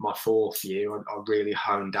then in my 4th year, I really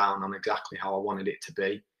honed down on exactly how I wanted it to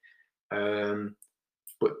be.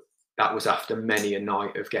 But that was after many a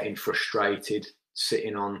night of getting frustrated,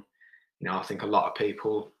 sitting on, you know, I think a lot of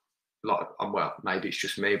people, well, maybe it's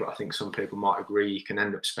just me, but I think some people might agree, you can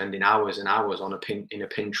end up spending hours and hours in a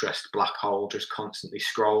Pinterest black hole, just constantly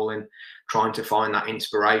scrolling, trying to find that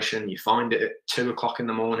inspiration. You find it at 2 o'clock in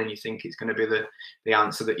the morning, you think it's going to be the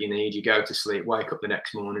answer that you need. You go to sleep, wake up the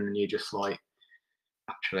next morning, and you're just like,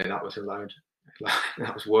 actually, that was a load.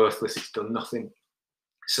 That was worthless. It's done nothing.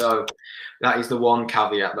 So that is the one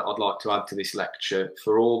caveat that I'd like to add to this lecture.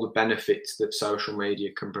 For all the benefits that social media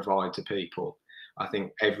can provide to people, I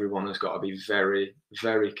think everyone has got to be very,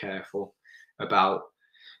 very careful about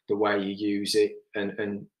the way you use it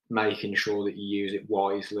and making sure that you use it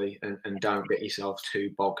wisely and don't get yourself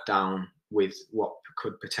too bogged down with what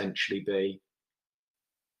could potentially be,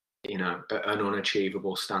 you know, an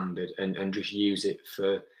unachievable standard, and just use it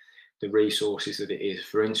for the resources that it is,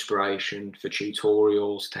 for inspiration, for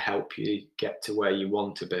tutorials to help you get to where you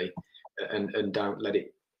want to be, and don't let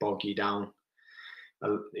it bog you down.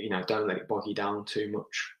 You know, don't let it bog you down too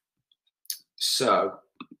much. So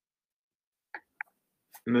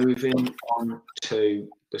moving on to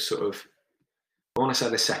the sort of, I want to say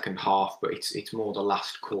the second half, but it's more the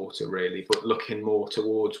last quarter really, but looking more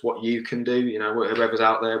towards what you can do, you know, whoever's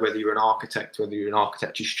out there, whether you're an architect, whether you're an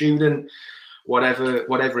architecture student,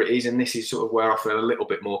 whatever it is. And this is sort of where I feel a little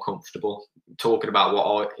bit more comfortable talking about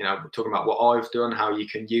what I've done, how you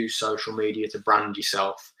can use social media to brand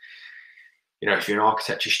yourself. You know, if you're an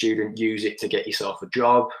architecture student, use it to get yourself a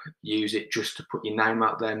job, use it just to put your name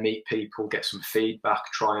out there, meet people, get some feedback,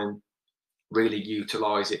 try and really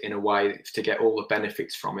utilize it in a way to get all the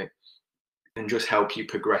benefits from it and just help you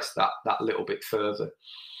progress that little bit further.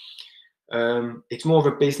 It's more of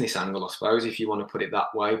a business angle, I suppose, if you want to put it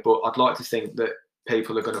that way, but I'd like to think that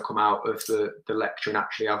people are going to come out of the lecture and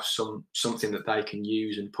actually have something that they can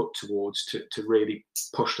use and put towards to really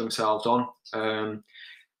push themselves on.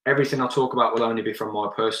 Everything I talk about will only be from my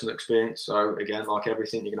personal experience. So again, like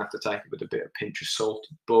everything, you're going to have to take it with a bit of pinch of salt.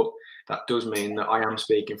 But that does mean that I am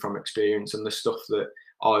speaking from experience, and the stuff that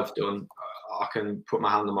I've done, I can put my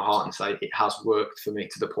hand on my heart and say it has worked for me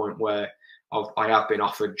to the point where I have been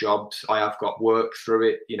offered jobs. I have got work through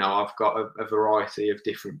it. You know, I've got a variety of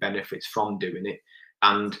different benefits from doing it.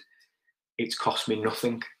 And it's cost me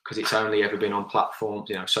nothing because it's only ever been on platforms,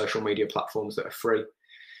 you know, social media platforms that are free.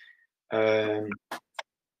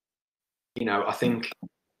 You know, I think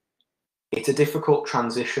it's a difficult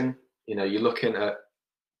transition. You know, you're looking at,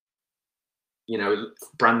 you know,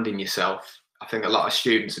 branding yourself. I think a lot of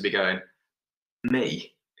students would be going,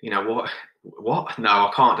 me, you know, what? No,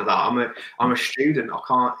 I can't do that. I'm a student. I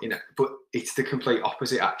can't, you know, but it's the complete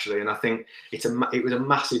opposite actually. And I think it was a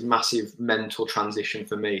massive mental transition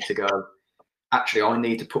for me to go, actually, I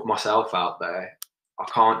need to put myself out there. I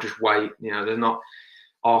can't just wait. You know, there's not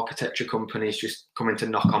architecture companies just coming to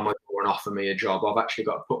knock on my door and offer me a job. I've actually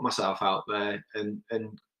got to put myself out there and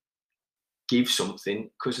give something,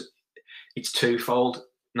 because it's twofold.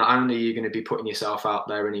 Not only are you going to be putting yourself out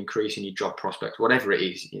there and increasing your job prospects, whatever it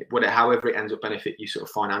is, however it ends up benefit you sort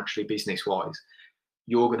of financially, business wise,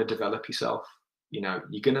 you're going to develop yourself. You know,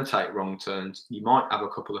 you're going to take wrong turns. You might have a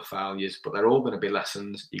couple of failures, but they're all going to be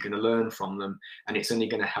lessons. You're going to learn from them, and it's only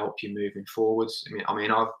going to help you moving forwards.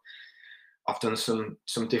 I've done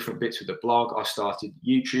some different bits with the blog. I started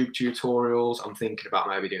YouTube tutorials. I'm thinking about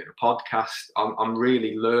maybe doing a podcast. I'm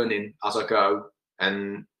really learning as I go,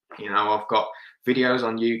 and you know, I've got videos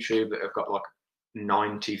on YouTube that have got like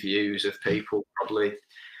 90 views of people. Probably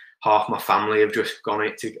half my family have just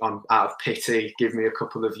gone out of pity, give me a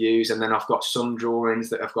couple of views, and then I've got some drawings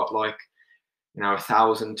that have got like, you know,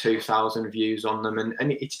 1,000, 2,000 views on them, and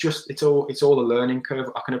it's all a learning curve.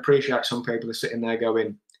 I can appreciate some people are sitting there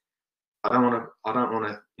going, I don't want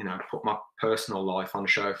to, you know, put my personal life on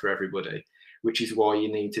show for everybody, which is why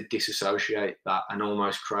you need to disassociate that and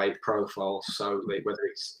almost create profiles solely, whether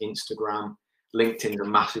it's Instagram, LinkedIn's a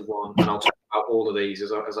massive one, and I'll talk about all of these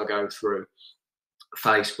as I go through,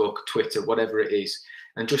 Facebook, Twitter, whatever it is,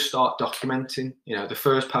 and just start documenting. You know, the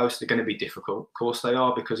first posts are going to be difficult. Of course they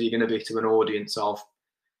are, because you're going to be to an audience of,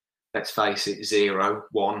 let's face it, 0,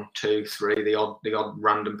 1, 2, 3, the odd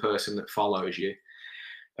random person that follows you.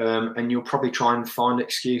 And you'll probably try and find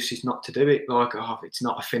excuses not to do it, like, oh, it's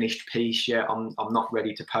not a finished piece yet, I'm not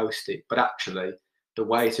ready to post it. But actually, the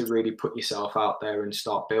way to really put yourself out there and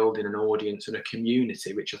start building an audience and a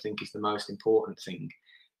community, which I think is the most important thing,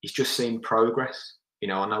 is just seeing progress. You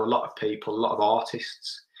know, I know a lot of people, a lot of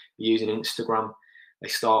artists using Instagram, they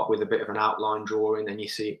start with a bit of an outline drawing, then you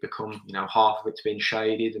see it become, you know, half of it's been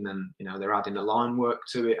shaded, and then, you know, they're adding the line work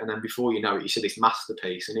to it, and then before you know it, you see this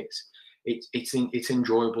masterpiece, and it's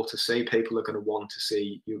enjoyable to see. People are going to want to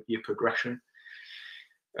see your progression,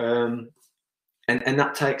 and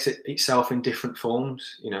that takes itself in different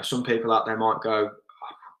forms. You know, some people out there might go,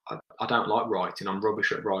 I don't like writing, I'm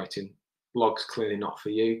rubbish at writing. Blog's clearly not for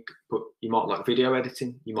you, but you might like video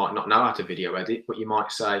editing. You might not know how to video edit, but you might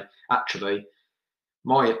say, actually,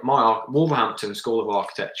 my Wolverhampton School of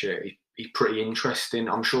Architecture is pretty interesting.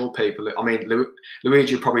 I'm sure people, I mean,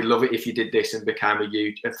 Luigi would probably love it if you did this and became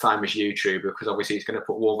a famous YouTuber, because obviously it's going to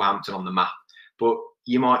put Wolverhampton on the map. But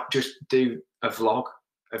you might just do a vlog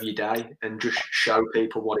of your day and just show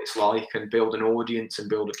people what it's like, and build an audience and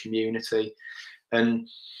build a community. And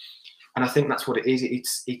I think that's what it is.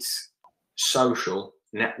 It's social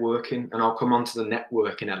networking, and I'll come on to the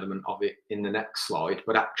networking element of it in the next slide.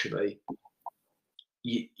 But actually,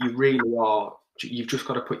 you really are, you've just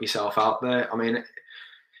got to put yourself out there. I mean,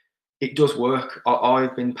 it does work.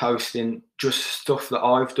 I've been posting just stuff that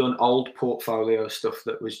I've done, old portfolio stuff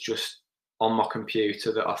that was just on my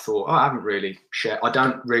computer that I thought, I haven't really shared. I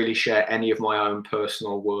don't really share any of my own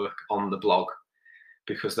personal work on the blog,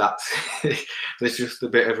 because that's there's just a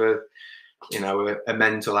bit of a, you know, a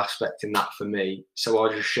mental aspect in that for me. So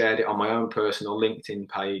I just shared it on my own personal LinkedIn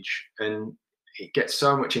page, and it gets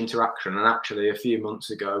so much interaction. And actually, a few months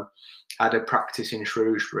ago, I had a practice in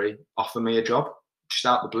Shrewsbury offer me a job, just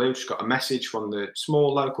out of the blue. Just got a message from the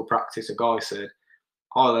small local practice. A guy said,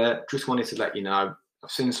 "Hi there, just wanted to let you know, I've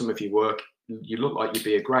seen some of your work. You look like you'd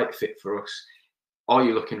be a great fit for us. Are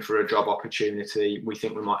you looking for a job opportunity? We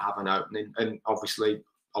think we might have an opening." And obviously,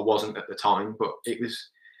 I wasn't at the time, but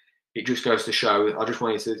it just goes to show, I just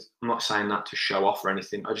wanted to, I'm not saying that to show off or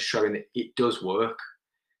anything, I'm just showing that it does work.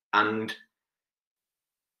 And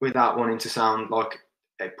without wanting to sound like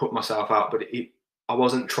I put myself out, but I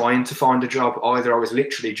wasn't trying to find a job either. I was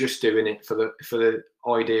literally just doing it for the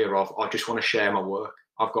idea of, I just want to share my work.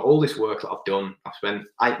 I've got all this work that I've done. I've spent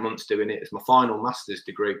 8 months doing it. It's my final master's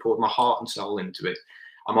degree, poured my heart and soul into it.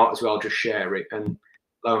 I might as well just share it. And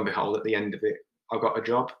lo and behold, at the end of it, I got a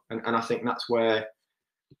job. And I think that's where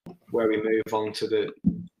we move on to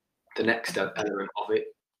the next element of it,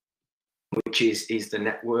 which is the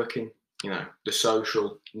networking, you know, the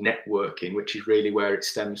social networking, which is really where it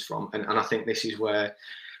stems from. And I think this is where,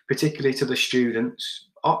 particularly to the students,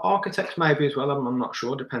 architects maybe as well, I'm not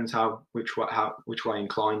sure, depends which way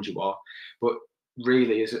inclined you are, but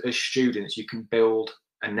really as students, you can build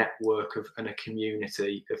a network and a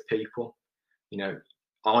community of people. You know,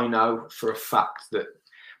 I know for a fact that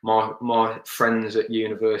my friends at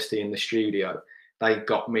university in the studio, they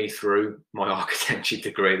got me through my architecture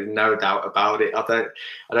degree. There's no doubt about it. I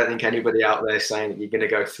don't think anybody out there saying that you're going to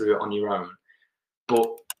go through it on your own. But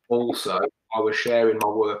also, I was sharing my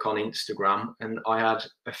work on Instagram, and I had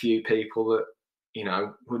a few people that, you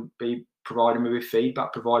know, would be providing me with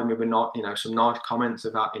feedback, providing me with, you know, some nice comments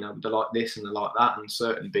about, you know, they like this and they like that and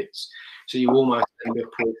certain bits. So you almost end up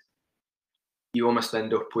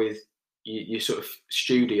with your sort of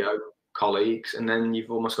studio colleagues, and then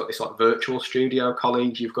you've almost got this like virtual studio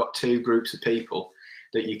colleagues. You've got two groups of people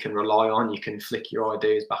that you can rely on. You can flick your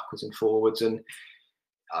ideas backwards and forwards, and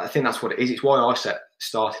I think that's what it is. It's why I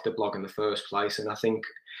started the blog in the first place, and I think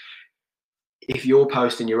if you're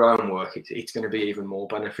posting your own work, it's going to be even more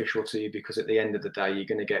beneficial to you, because at the end of the day, you're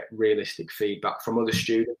going to get realistic feedback from other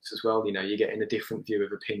students as well. You know, you're getting a different view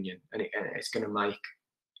of opinion, and it's going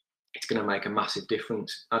to make a massive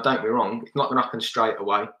difference. Now, don't be wrong, it's not going to happen straight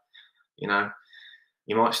away. You know,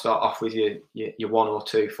 you might start off with your 1 or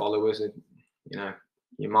 2 followers, and you know,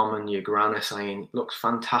 your mum and your gran are saying, "Looks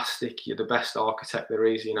fantastic, you're the best architect there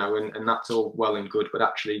is," you know, and that's all well and good, but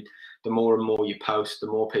actually the more and more you post, the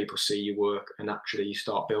more people see your work, and actually you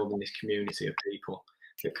start building this community of people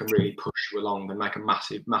that can really push you along and make a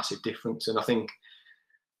massive, massive difference. And I think,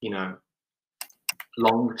 you know,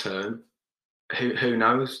 long term, who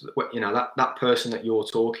knows, you know, that person that you're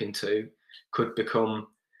talking to could become,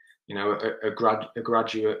 you know, a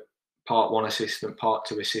graduate part 1 assistant, part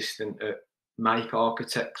 2 assistant at Make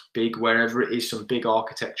Architects big, wherever it is, some big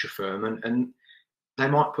architecture firm, and they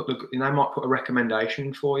might put a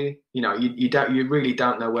recommendation for you. You know, you really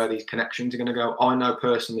don't know where these connections are going to go. I know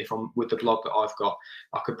personally with the blog that I've got,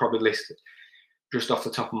 I could probably list just off the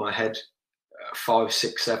top of my head 5,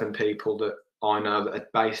 6, 7 people that I know that are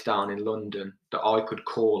based down in London that I could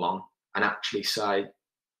call on and actually say,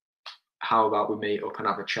 how about we meet up and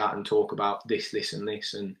have a chat and talk about this, this, and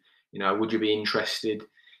this, and you know, would you be interested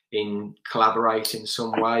in collaborating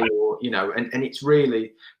some way? Or you know, and it's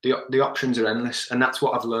really, the options are endless, and that's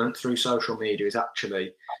what I've learned through social media, is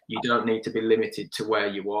actually you don't need to be limited to where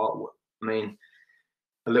you are. I mean,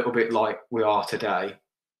 a little bit like we are today,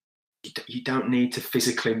 you don't need to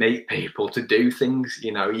physically meet people to do things.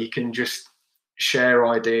 You know, you can just share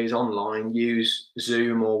ideas online, use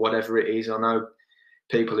Zoom or whatever it is. I know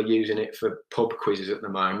people are using it for pub quizzes at the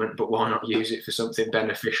moment, but why not use it for something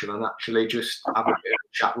beneficial and actually just have a bit of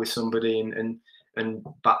a chat with somebody and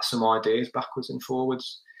bat some ideas backwards and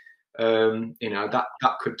forwards. You know,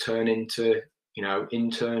 that could turn into, you know,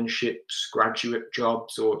 internships, graduate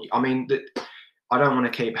jobs, or I mean, I don't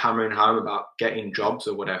want to keep hammering home about getting jobs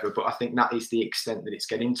or whatever, but I think that is the extent that it's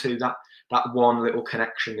getting to. That one little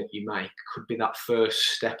connection that you make could be that first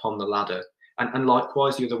step on the ladder, and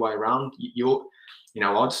likewise the other way around. You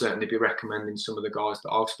know, I'd certainly be recommending some of the guys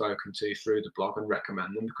that I've spoken to through the blog and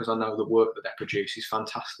recommend them, because I know the work that they produce is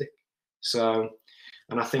fantastic. So,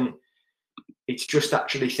 and I think it's just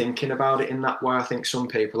actually thinking about it in that way. I think some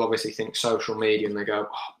people obviously think social media and they go,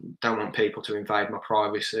 oh, don't want people to invade my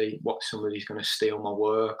privacy. What, somebody's going to steal my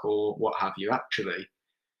work or what have you. Actually,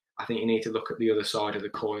 I think you need to look at the other side of the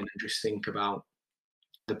coin and just think about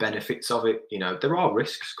the benefits of it. You know, there are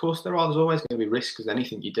risks, of course there are. There's always going to be risks with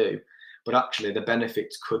anything you do. But actually, the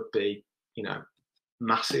benefits could be, you know,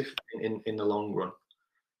 massive in the long run.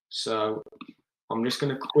 So I'm just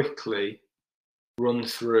going to quickly run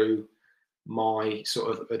through my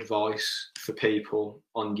sort of advice for people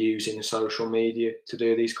on using social media to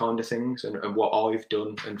do these kind of things, and what I've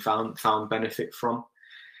done and found benefit from.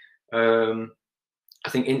 I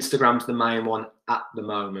think Instagram's the main one at the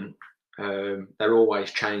moment. They're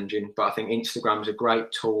always changing, but I think Instagram's a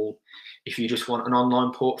great tool if you just want an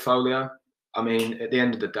online portfolio. I mean, at the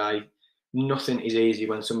end of the day, nothing is easy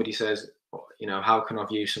when somebody says, you know, how can I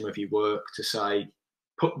view some of your work, to say,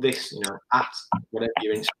 put this, you know, at whatever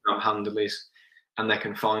your Instagram handle is, and they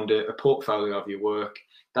can find a portfolio of your work.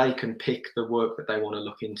 They can pick the work that they want to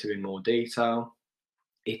look into in more detail.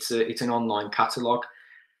 It's an online catalogue.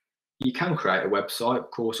 You can create a website,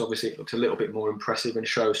 of course. Obviously, it looks a little bit more impressive and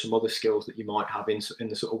shows some other skills that you might have in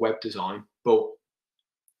the sort of web design. But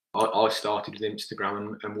I started with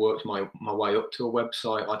Instagram and worked my way up to a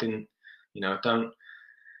website. I didn't, you know, don't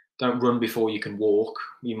run before you can walk.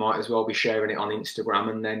 You might as well be sharing it on Instagram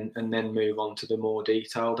and then move on to the more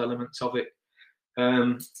detailed elements of it.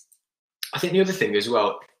 I think the other thing as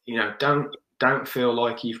well, you know, don't feel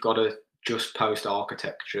like you've got to just post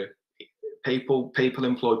architecture. People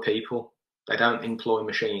employ people. They don't employ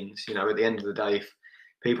machines. You know, at the end of the day, if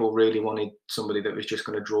people really wanted somebody that was just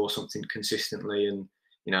going to draw something consistently, and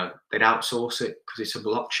you know, they'd outsource it because it's a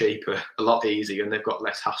lot cheaper, a lot easier, and they've got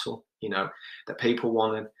less hassle. You know, that people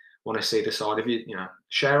want to see the side of you. You know,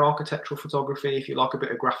 share architectural photography. If you like a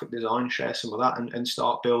bit of graphic design, share some of that and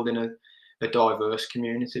start building a diverse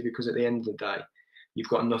community, because at the end of the day, you've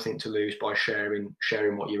got nothing to lose by sharing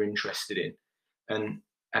what you're interested in.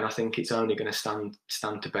 And I think it's only going to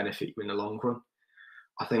stand to benefit you in the long run.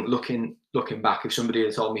 I think looking back, if somebody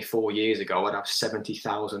had told me 4 years ago I'd have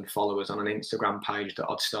 70,000 followers on an Instagram page that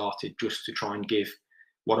I'd started just to try and give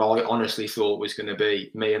what I honestly thought was going to be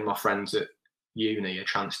me and my friends at uni a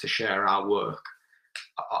chance to share our work,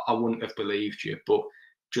 I wouldn't have believed you. But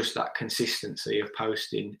just that consistency of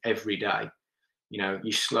posting every day, you know,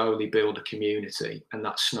 you slowly build a community and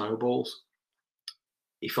that snowballs.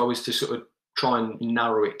 If I was to sort of try and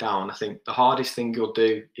narrow it down, I think the hardest thing you'll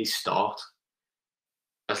do is start.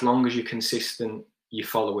 As long as you're consistent, your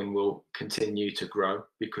following will continue to grow,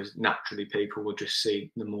 because naturally people will just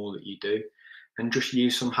see the more that you do. And just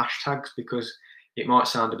use some hashtags, because it might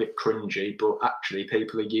sound a bit cringy, but actually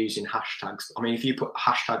people are using hashtags. I mean, if you put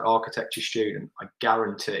hashtag architecture student, I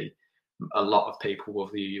guarantee a lot of people will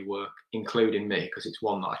view your work, including me, because it's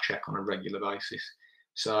one that I check on a regular basis.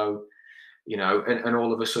 So, you know, and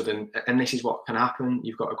all of a sudden, and this is what can happen,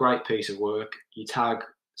 you've got a great piece of work, you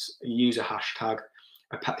use a hashtag,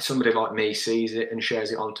 somebody like me sees it and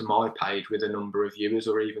shares it onto my page with a number of viewers,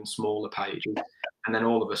 or even smaller pages, and then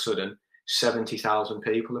all of a sudden 70,000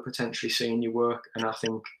 people are potentially seeing your work. And I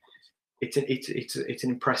think it's an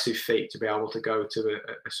impressive feat to be able to go to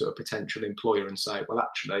a sort of potential employer and say, well,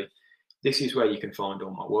 actually, this is where you can find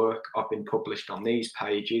all my work. I've been published on these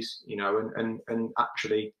pages, you know, and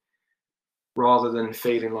actually, rather than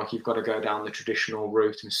feeling like you've got to go down the traditional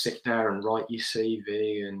route and sit there and write your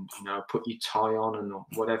CV and, you know, put your tie on and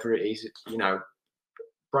whatever it is, you know,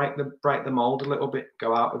 break the mold a little bit,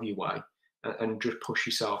 go out of your way and just push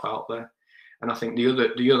yourself out there. And I think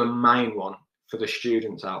the other main one for the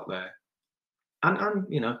students out there, and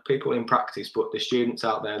you know, people in practice, but the students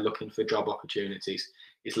out there looking for job opportunities,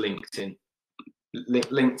 is LinkedIn.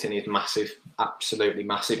 LinkedIn is massive, absolutely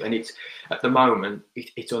massive, and it's at the moment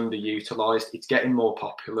it's underutilized. It's getting more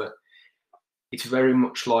popular. It's very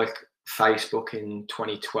much like Facebook in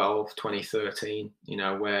 2012, 2013, you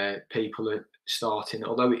know, where people are starting,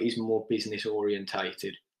 although it is more business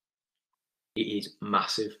orientated, it is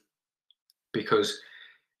massive, because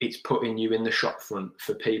it's putting you in the shop front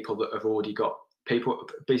for people that have already got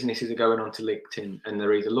businesses are going onto LinkedIn and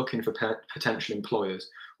they're either looking for potential employers,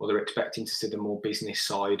 or they're expecting to see the more business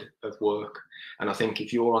side of work. And I think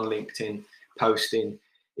if you're on LinkedIn posting,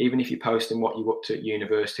 even if you're posting what you up to at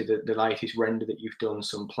university, the latest render that you've done,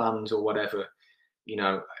 some plans or whatever, you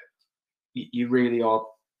know, you really are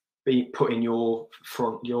putting your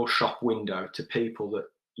shop window to people that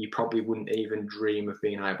you probably wouldn't even dream of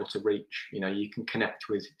being able to reach. You know, you can connect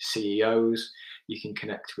with CEOs, you can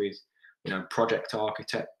connect with, you know, project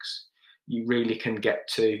architects. You really can get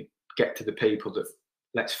to the people that,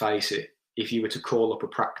 let's face it, if you were to call up a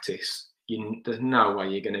practice, there's no way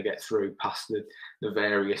you're going to get through past the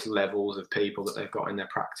various levels of people that they've got in their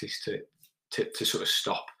practice to sort of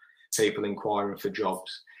stop people inquiring for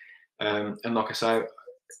jobs. And like I say,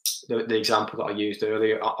 the example that I used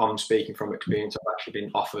earlier, I'm speaking from experience. I've actually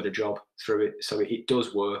been offered a job through it, so it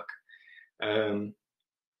does work. And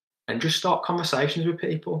just start conversations with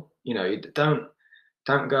people. You know, don't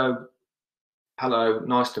go, hello,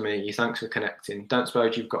 nice to meet you, thanks for connecting. Don't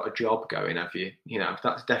suppose you've got a job going, have you? You know,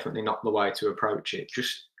 that's definitely not the way to approach it.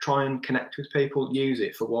 Just try and connect with people, use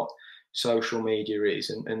it for what social media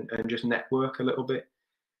is, and just network a little bit.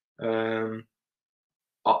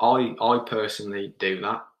 I personally do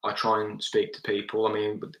that. I try and speak to people. I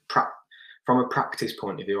mean, from a practice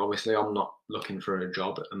point of view, obviously I'm not looking for a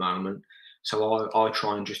job at the moment. So I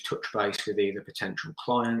try and just touch base with either potential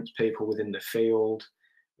clients, people within the field,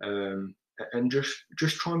 and just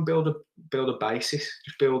try and build a basis.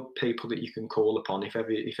 Just build people that you can call upon if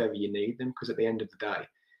ever you need them. Because at the end of the day,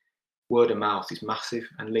 word of mouth is massive,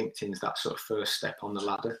 and LinkedIn's that sort of first step on the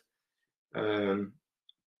ladder.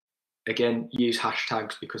 Again, use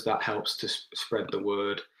hashtags because that helps to spread the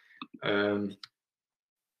word. And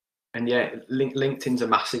yeah, LinkedIn's a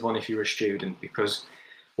massive one if you're a student, because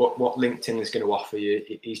what LinkedIn is going to offer you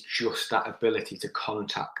is just that ability to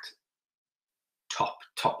contact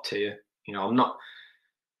top tier. You know, I'm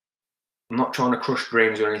not trying to crush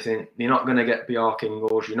dreams or anything. You're not going to get Bjarke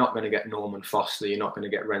Ingels, you're not going to get Norman Foster, you're not going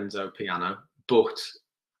to get Renzo Piano, but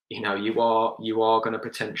you know, you are going to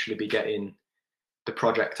potentially be getting the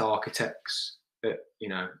project architects at, you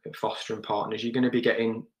know, at Foster and Partners. You're going to be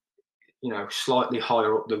getting, you know, slightly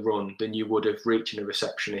higher up the run than you would have reaching a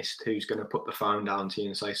receptionist who's going to put the phone down to you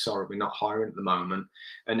and say, sorry, we're not hiring at the moment.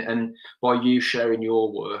 And by you sharing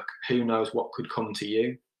your work, who knows what could come to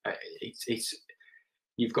you. It's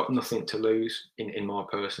you've got nothing to lose, in my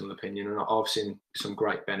personal opinion, and I've seen some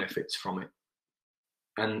great benefits from it.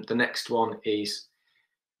 And the next one is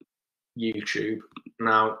YouTube.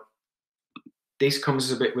 Now, this comes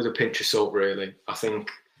as a bit with a pinch of salt, really. I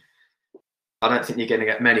don't think you're going to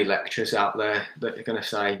get many lectures out there that are going to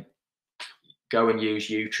say, go and use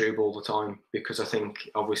YouTube all the time, because I think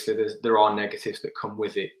obviously there are negatives that come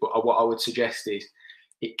with it. But what I would suggest is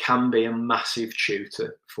it can be a massive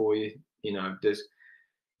tutor for you. You know, there's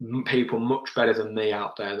people much better than me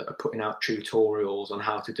out there that are putting out tutorials on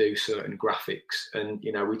how to do certain graphics. And,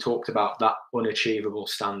 you know, we talked about that unachievable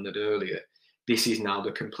standard earlier. This is now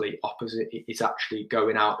the complete opposite. It's actually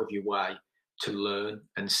going out of your way to learn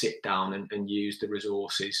and sit down and use the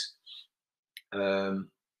resources to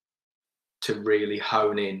really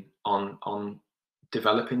hone in on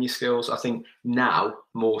developing your skills. I think now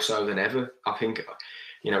more so than ever, I think,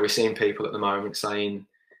 you know, we're seeing people at the moment saying,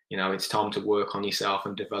 you know, it's time to work on yourself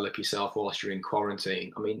and develop yourself whilst you're in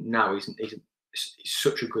quarantine. I mean, now is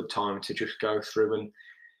such a good time to just go through and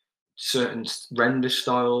certain render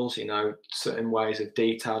styles, you know, certain ways of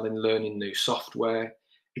detailing, learning new software.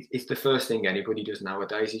 It's the first thing anybody does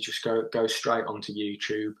nowadays is just go straight onto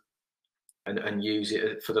YouTube and use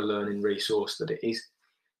it for the learning resource that it is.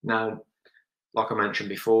 Now, like I mentioned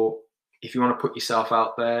before, if you want to put yourself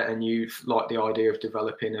out there and you like the idea of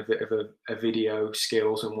developing a bit of a video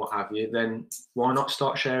skills and what have you, then why not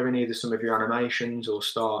start sharing either some of your animations or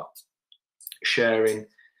start sharing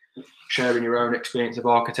your own experience of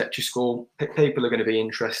architecture school. People are going to be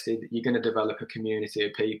interested. You're going to develop a community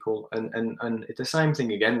of people, and it's the same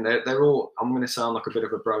thing again. They're all, I'm going to sound like a bit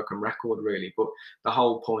of a broken record really, but the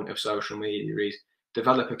whole point of social media is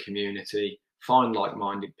develop a community, find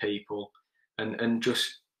like-minded people, and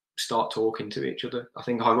just start talking to each other. I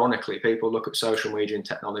think ironically, people look at social media and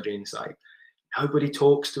technology and say, nobody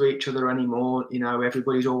talks to each other anymore. You know,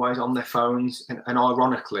 everybody's always on their phones. And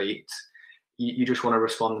ironically, you just want to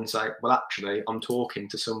respond and say, well, actually, I'm talking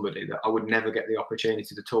to somebody that I would never get the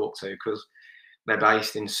opportunity to talk to because they're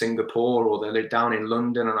based in Singapore or they live down in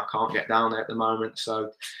London and I can't get down there at the moment.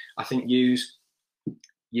 So I think use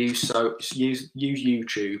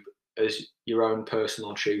YouTube as your own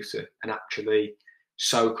personal tutor and actually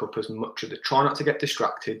soak up as much of it. Try not to get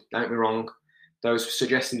distracted. Don't get me wrong. Those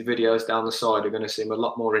suggested videos down the side are going to seem a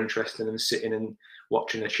lot more interesting than sitting and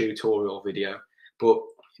watching a tutorial video. But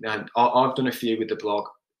you know, I've done a few with the blog.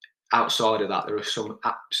 Outside of that, there are some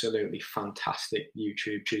absolutely fantastic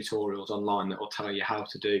YouTube tutorials online that will tell you how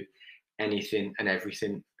to do anything and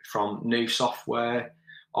everything from new software.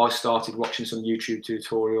 I started watching some YouTube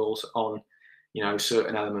tutorials on, you know,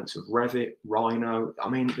 certain elements of Revit, Rhino. I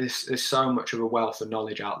mean, there's so much of a wealth of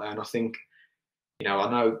knowledge out there. And I think, you know, I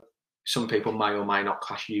know some people may or may not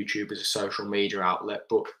class YouTube as a social media outlet,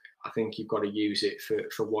 but I think you've got to use it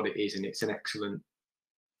for what it is. And it's an excellent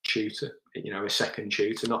tutor, you know, a second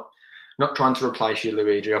tutor, not trying to replace you,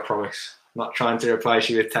 Luigi, I promise. Not trying to replace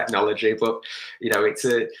you with technology, but, you know, it's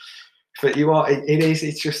the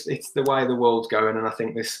way the world's going, and I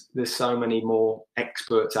think there's so many more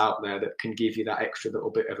experts out there that can give you that extra little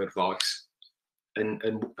bit of advice,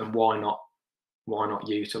 and why not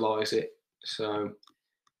utilize it? So,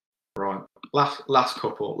 right, last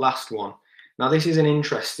one. Now this is an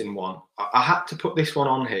interesting one. I had to put this one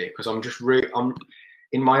on here because I'm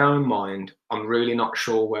in my own mind, I'm really not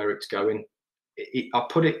sure where it's going. I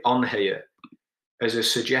put it on here as a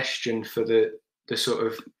suggestion for the sort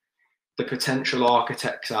of the potential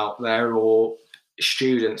architects out there or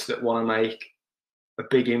students that want to make a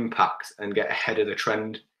big impact and get ahead of the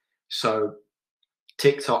trend. So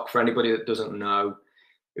TikTok, for anybody that doesn't know,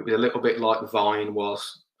 it was a little bit like Vine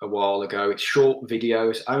was a while ago. It's short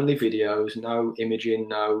videos, only videos, no imaging,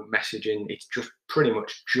 no messaging. It's just pretty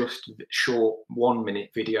much just short 1 minute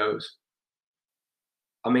videos.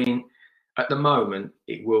 I mean, at the moment,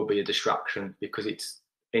 it will be a distraction because it's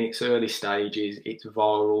in its early stages, it's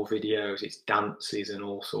viral videos, it's dances and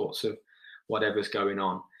all sorts of whatever's going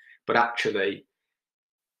on. But actually,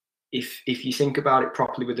 if you think about it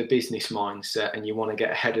properly with a business mindset and you want to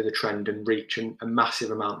get ahead of the trend and reach a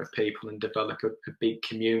massive amount of people and develop a big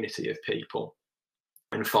community of people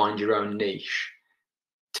and find your own niche,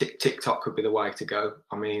 TikTok could be the way to go.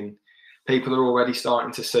 I mean, people are already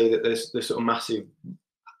starting to see that there's sort of massive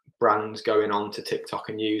brands going on to TikTok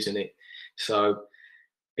and using it. So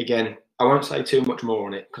again, I won't say too much more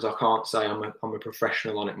on it because I can't say I'm a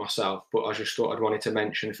professional on it myself, but I just thought I'd wanted to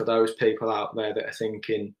mention for those people out there that are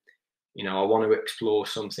thinking, you know, I want to explore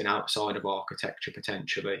something outside of architecture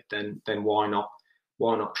potentially, then why not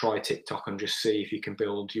try TikTok and just see if you can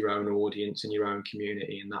build your own audience and your own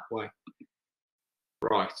community in that way.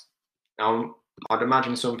 Right. Now, I'd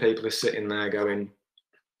imagine some people are sitting there going,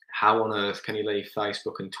 how on earth can you leave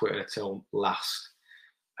Facebook and Twitter till last?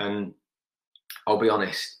 And I'll be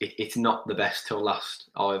honest, it's not the best till last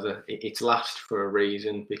either. It's last for a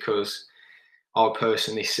reason, because I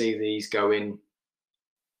personally see these going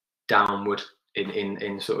downward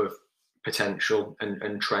in sort of potential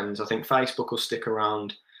and trends. I think Facebook will stick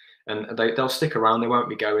around, and they'll stick around. They won't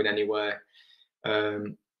be going anywhere.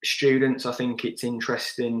 Students, I think it's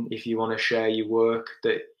interesting if you want to share your work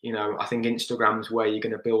that, you know, I think Instagram's where you're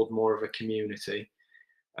going to build more of a community.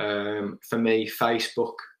 For me,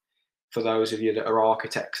 Facebook, for those of you that are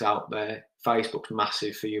architects out there, Facebook's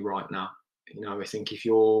massive for you right now. You know, I think if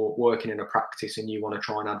you're working in a practice and you want to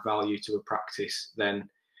try and add value to a practice, then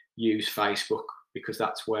use Facebook, because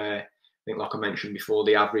that's where, I think, like I mentioned before,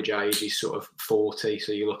 the average age is sort of 40.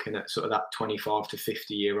 So you're looking at sort of that 25 to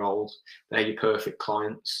 50-year-olds. They're your perfect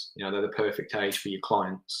clients. You know, they're the perfect age for your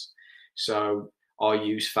clients. So I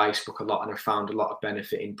use Facebook a lot, and I've found a lot of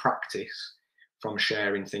benefit in practice from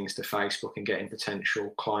sharing things to Facebook and getting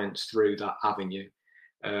potential clients through that avenue.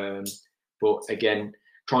 But again,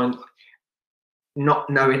 not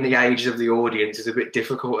knowing the age of the audience is a bit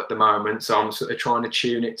difficult at the moment, so I'm sort of trying to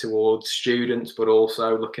tune it towards students, but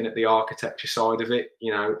also looking at the architecture side of it.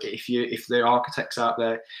 You know, if there are architects out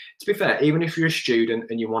there, to be fair, even if you're a student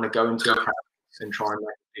and you want to go into a practice and try and make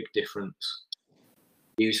a big difference,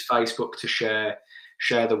 use Facebook to share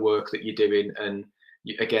the work that you're doing, and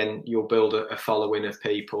again, you'll build a following of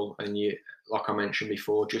people. And you, like I mentioned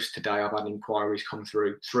before, just today I've had inquiries come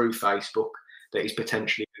through Facebook that is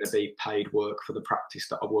potentially going to be paid work for the practice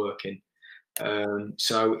that I work in.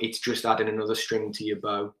 So it's just adding another string to your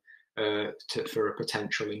bow for a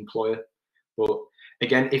potential employer. But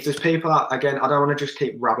again, if there's people out, again, I don't want to just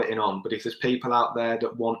keep rabbiting on, but if there's people out there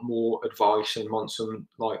that want more advice and want some,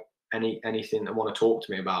 like, anything that want to talk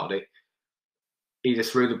to me about it, either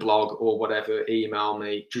through the blog or whatever, email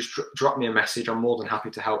me, just drop me a message. I'm more than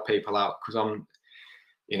happy to help people out, because I'm,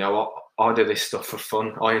 you know, I do this stuff for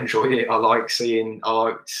fun. I enjoy it. I like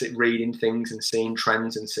reading things and seeing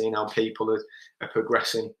trends and seeing how people are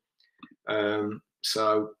progressing.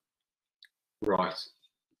 So, right,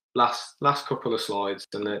 last couple of slides,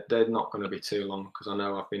 and they're not going to be too long, because I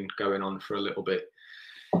know I've been going on for a little bit.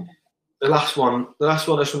 The last one I just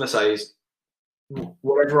want to say is,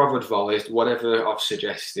 whatever I've advised, whatever I've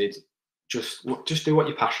suggested, just do what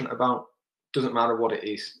you're passionate about. Doesn't matter what it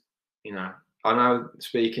is, you know. I know,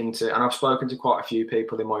 and I've spoken to quite a few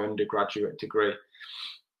people in my undergraduate degree,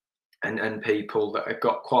 and people that have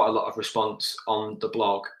got quite a lot of response on the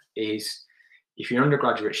blog, is if you're an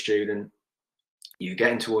undergraduate student, you're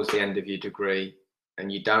getting towards the end of your degree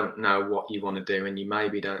and you don't know what you want to do, and you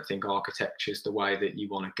maybe don't think architecture is the way that you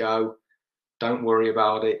want to go, don't worry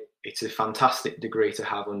about it. It's a fantastic degree to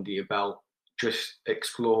have under your belt. Just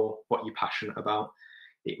explore what you're passionate about.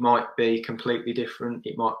 It might be completely different.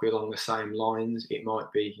 It might be along the same lines. It might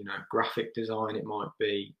be, you know, graphic design. It might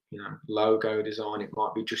be, you know, logo design. It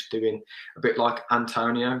might be just doing a bit like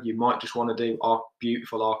Antonio. You might just want to do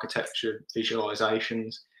beautiful architecture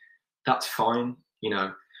visualizations. That's fine, you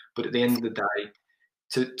know. But at the end of the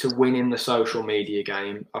day, to win in the social media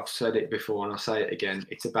game, I've said it before and I'll say it again,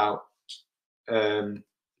 it's about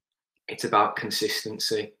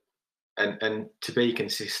consistency. And to be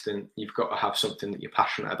consistent, you've got to have something that you're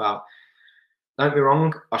passionate about. Don't get me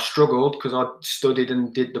wrong, I struggled because I studied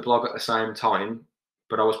and did the blog at the same time,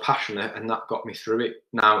 but I was passionate and that got me through it.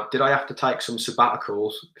 Now, did I have to take some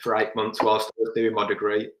sabbaticals for 8 months whilst I was doing my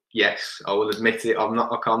degree? Yes, I will admit it.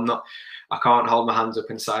 I can't hold my hands up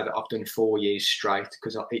and say that I've done 4 years straight,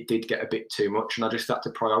 because it did get a bit too much and I just had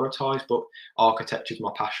to prioritise. But architecture is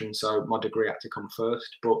my passion, so my degree had to come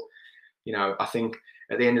first. But, you know, I think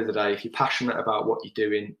at the end of the day, if you're passionate about what you're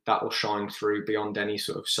doing, that will shine through beyond any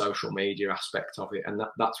sort of social media aspect of it. And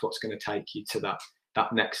that's what's going to take you to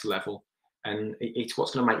that next level. And it's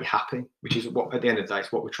what's going to make you happy, which is what, at the end of the day,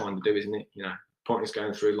 it's what we're trying to do, isn't it? You know, the point is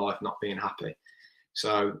going through life not being happy.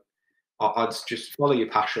 So I'd just follow your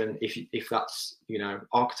passion. If that's, you know,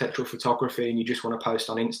 architectural photography and you just want to post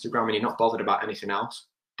on Instagram and you're not bothered about anything else,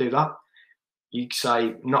 do that. You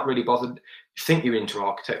say, not really bothered, think you're into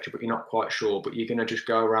architecture, but you're not quite sure, but you're going to just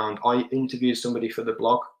go around. I interviewed somebody for the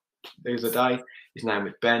blog the other day. His name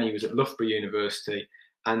was Ben. He was at Loughborough University,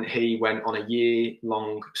 and he went on a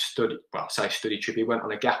year-long study trip. He went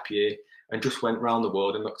on a gap year and just went around the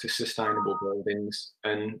world and looked at sustainable buildings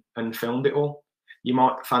and filmed it all. You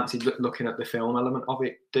might fancy looking at the film element of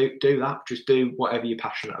it. Do that. Just do whatever you're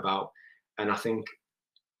passionate about, and I think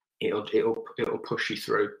it'll push you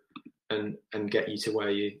through and get you to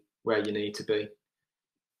where you need to be.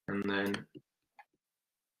 And then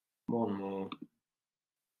one more.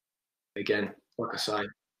 Again, like I say,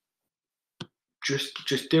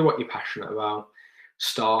 just do what you're passionate about.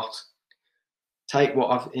 Start. Take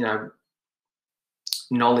what I've, you know,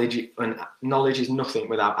 knowledge is nothing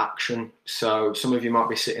without action. So some of you might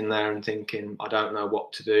be sitting there and thinking, I don't know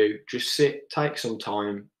what to do. Just sit, take some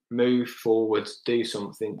time, move forwards, do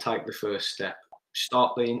something, take the first step.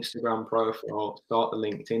 Start the Instagram profile, start the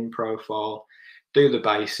LinkedIn profile, do the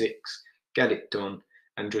basics, get it done,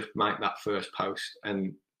 and just make that first post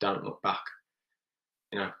and don't look back.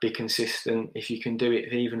 You know, be consistent. If you can do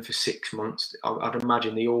it even for 6 months, I'd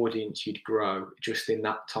imagine the audience you'd grow just in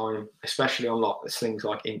that time, especially on things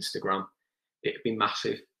like Instagram. It'd be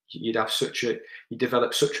massive. You'd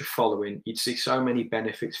develop such a following. You'd see so many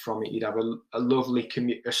benefits from it. You'd have a lovely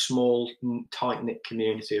a small, tight-knit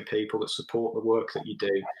community of people that support the work that you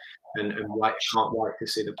do, and can't wait to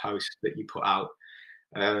see the posts that you put out.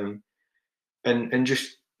 And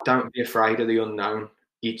just don't be afraid of the unknown.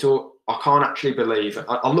 I can't actually believe it.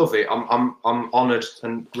 I love it. I'm honoured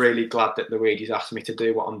and really glad that the Readies asked me to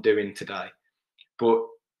do what I'm doing today. But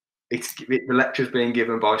the lecture's being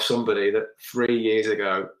given by somebody that 3 years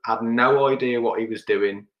ago had no idea what he was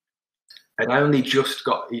doing, and only just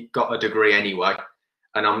got a degree anyway.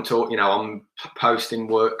 And I'm posting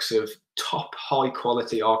works of top high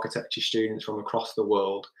quality architecture students from across the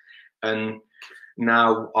world, and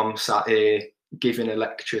now I'm sat here giving a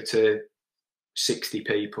lecture to 60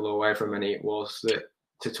 people or however many it was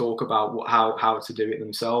to talk about how to do it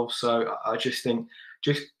themselves. So I just think,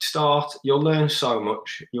 just start. You'll learn so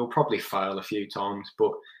much. You'll probably fail a few times,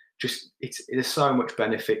 but there's so much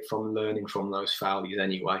benefit from learning from those failures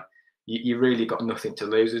anyway. You really got nothing to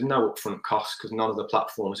lose. There's no upfront cost because none of the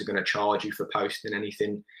platforms are going to charge you for posting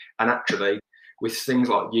anything. And actually, with things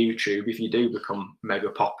like YouTube, if you do become mega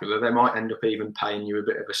popular, they might end up even paying you a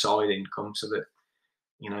bit of a side income so that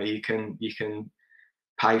you can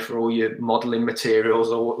pay for all your modeling materials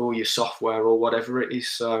or all your software or whatever it is.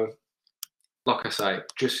 So like I say,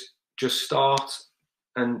 just start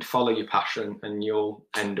and follow your passion, and you'll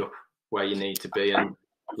end up where you need to be. And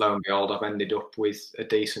lo and behold, I've ended up with a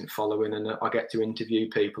decent following, and I get to interview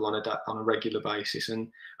people on a regular basis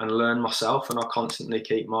and learn myself, and I constantly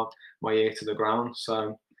keep my ear to the ground.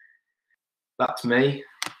 So that's me.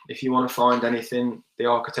 If you want to find anything, the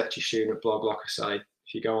Architecture Student blog, like I say,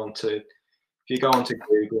 if you go onto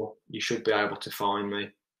Google, you should be able to find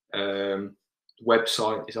me.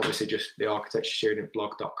 Website is obviously just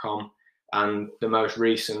TheArchitectureStudentBlog.com, and the most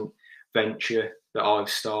recent venture that I've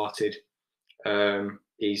started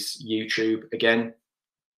is YouTube. Again,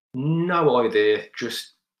 no idea,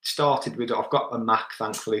 just started with, I've got a Mac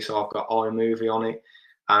thankfully, so I've got iMovie on it,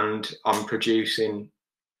 and I'm producing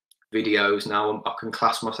videos now. I can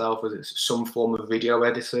class myself as some form of video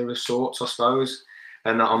editor of sorts, I suppose,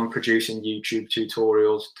 and that I'm producing YouTube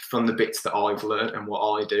tutorials from the bits that I've learned and what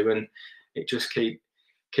I do, and it just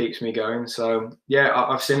keeps me going. So yeah,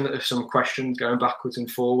 I've seen that there's some questions going backwards and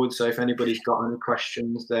forwards, so if anybody's got any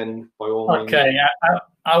questions, then by all means. Okay,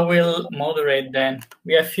 I will moderate then.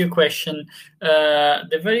 We have a few questions.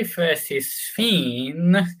 The very first is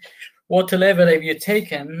Finn. What level have you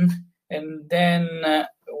taken? And then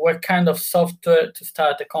what kind of software to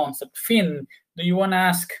start a concept? Finn, do you want to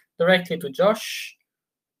ask directly to Josh?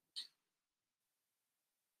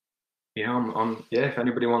 Yeah, yeah, if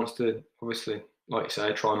anybody wants to, obviously, like you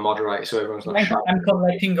say, try and moderate so everyone's not shouting. I'm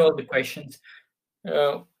collecting all the questions.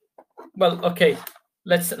 Well, okay,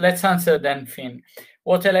 let's answer then, Finn.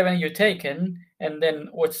 What 11 you taken, and then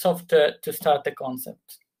what software to start the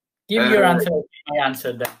concept? Give your answer. I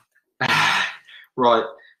answered that. Right,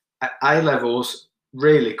 A levels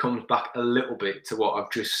really comes back a little bit to what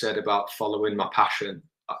I've just said about following my passion.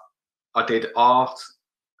 I did art,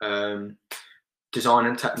 design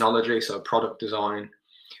and technology, so product design,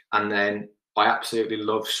 and then I absolutely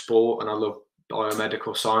love sport and I love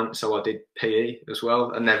biomedical science, so I did PE as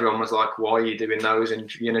well. And everyone was like, why are you doing those, and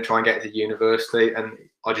try and get to university? And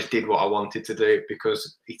I just did what I wanted to do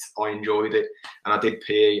because I enjoyed it, and I did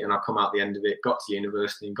PE, and I come out the end of it, got to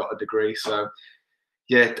university and got a degree. So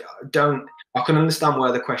yeah, I can understand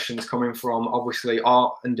where the question's coming from. Obviously,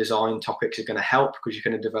 art and design topics are going to help because you're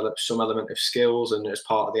going to develop some element of skills and as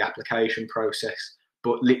part of the application process,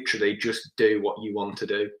 but literally just do what you want to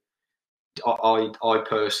do. I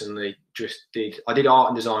personally I did art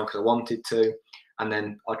and design because I wanted to, and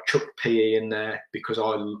then I chucked PE in there because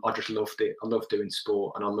I just loved it. I love doing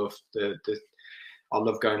sport, and I love I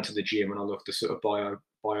love going to the gym, and I love the sort of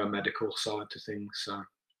biomedical side to things. So,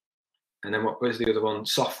 and then what was the other one?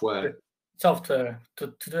 Software to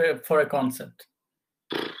do it for a concept.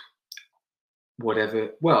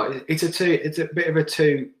 Whatever. Well, it's a bit of a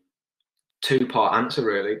two-part answer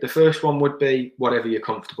really. The first one would be whatever you're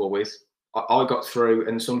comfortable with. I got through,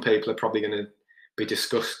 and some people are probably going to be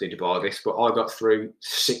disgusted by this, but I got through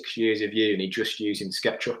 6 years of uni just using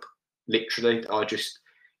SketchUp. Literally, I just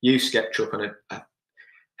used SketchUp, and I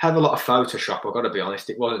had a lot of Photoshop. I've got to be honest,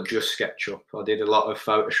 it wasn't just SketchUp. I did a lot of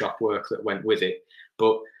Photoshop work that went with it,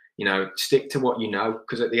 but you know, stick to what you know,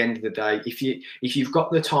 because at the end of the day, if you've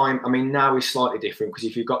got the time, I mean, now is slightly different, because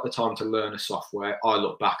if you've got the time to learn a software, I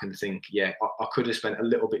look back and think, yeah, I could have spent a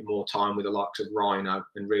little bit more time with the likes of Rhino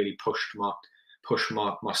and really pushed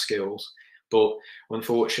my skills. But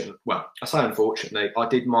unfortunately, well, I say unfortunately, I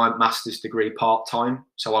did my master's degree part-time.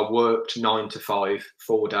 So I worked 9 to 5,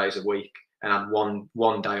 4 days a week, and had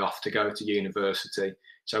one day off to go to university.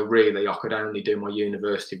 So really, I could only do my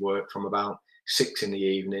university work from about 6 in the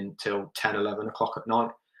evening till 10, 11 o'clock at night.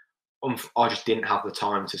 I just didn't have the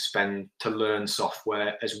time to learn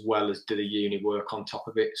software as well as do the uni work on top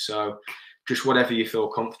of it. So just whatever you feel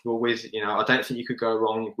comfortable with. You know, I don't think you could go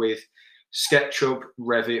wrong with SketchUp,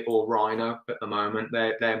 Revit, or Rhino at the moment.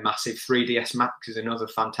 They're massive. 3ds Max is another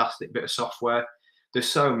fantastic bit of software. There's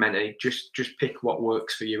so many. Just pick what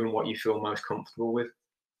works for you and what you feel most comfortable with.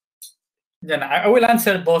 Then I will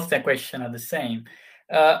answer both the question are the same.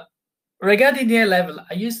 Regarding the A-level,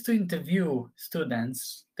 I used to interview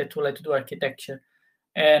students that would like to do architecture,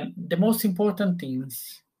 and the most important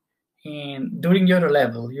things during your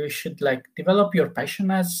level, you should like develop your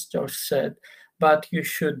passion, as George said, but you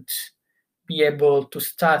should be able to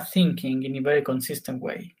start thinking in a very consistent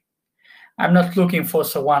way. I'm not looking for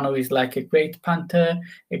someone who is like a great painter,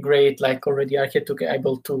 a great like already architect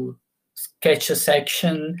able to sketch a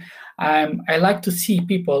section. I like to see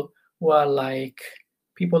people who are like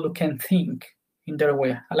people who can think in their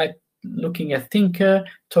way. I like looking at thinker,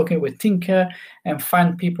 talking with thinker, and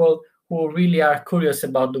find people who really are curious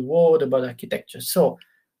about the world, about architecture. So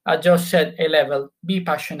I just said A-level, be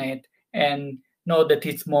passionate, and know that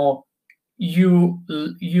it's more you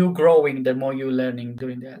growing the more you learning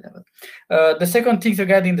during the A-level. The second thing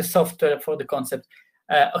regarding the software for the concept.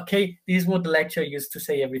 Okay, this is what the lecturer used to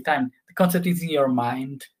say every time. The concept is in your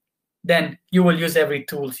mind. Then you will use every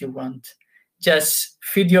tools you want. Just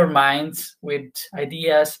feed your minds with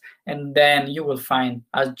ideas, and then you will find,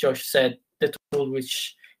 as Josh said, the tool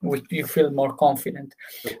which you feel more confident.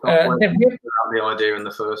 The idea in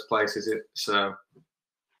the first place, is it? So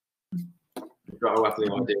you've got to have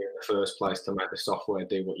the idea in the first place to make the software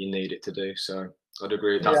do what you need it to do. So I'd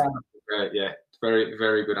agree with that. Yeah, very,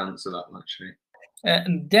 very good answer, that actually.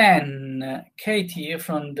 And then Katie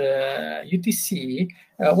from the UTC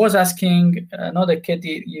was asking, no, that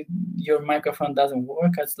Katie, your microphone doesn't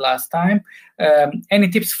work as last time. Any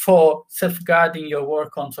tips for safeguarding your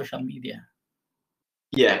work on social media?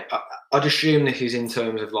 Yeah, I'd assume this is in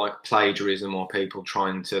terms of like plagiarism or people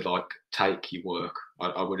trying to like take your work.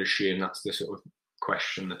 I would assume that's the sort of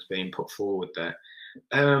question that's being put forward there.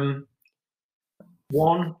 The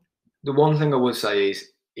one thing I would say is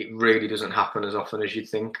it really doesn't happen as often as you'd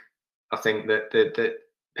think. I think that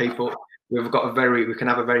people, we can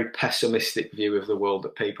have a very pessimistic view of the world,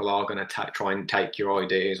 that people are going to try and take your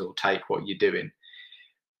ideas or take what you're doing.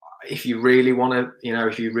 If you really want to, you know,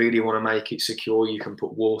 if you really want to make it secure, you can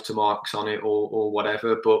put watermarks on it or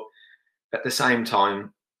whatever. But at the same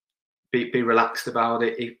time, be relaxed about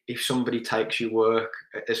it. If somebody takes your work,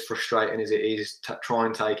 as frustrating as it is, try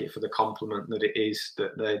and take it for the compliment that it is,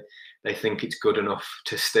 that they think it's good enough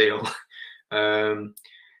to steal. And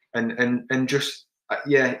just,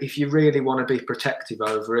 yeah, if you really want to be protective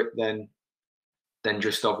over it, then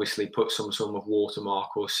just obviously put some sort of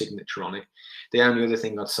watermark or signature on it. The only other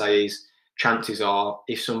thing I'd say is, chances are,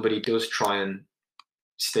 if somebody does try and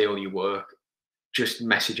steal your work, just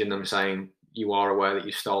messaging them saying you are aware that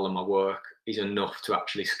you've stolen my work is enough to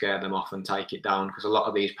actually scare them off and take it down, because a lot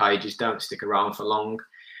of these pages don't stick around for long.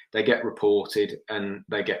 They get reported and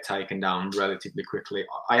they get taken down relatively quickly.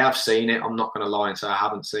 I have seen it. I'm not going to lie and say I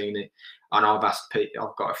haven't seen it. And I've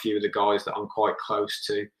got a few of the guys that I'm quite close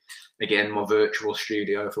to, again, my virtual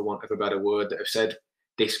studio, for want of a better word, that have said,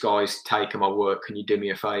 this guy's taken my work, can you do me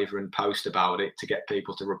a favour and post about it to get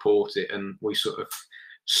people to report it? And we sort of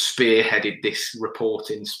spearheaded this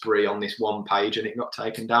reporting spree on this one page, and it got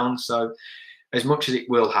taken down. So as much as it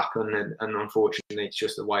will happen, and unfortunately it's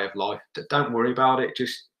just the way of life, don't worry about it.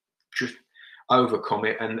 Just overcome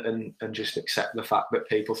it and just accept the fact that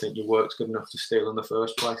people think your work's good enough to steal in the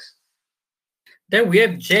first place. Then we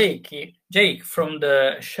have Jake from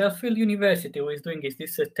the Sheffield University, who is doing his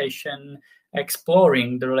dissertation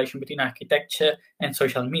exploring the relation between architecture and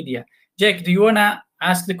social media. Jake, do you want to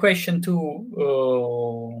ask the question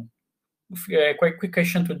to, a quick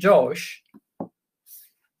question to Josh?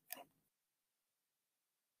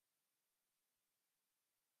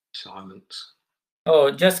 Silence.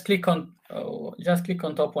 Oh, just click on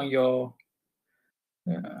top on your.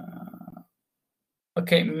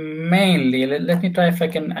 Okay, mainly. Let me try if I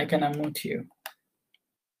can unmute you.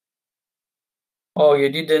 Oh, you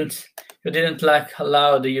didn't you didn't like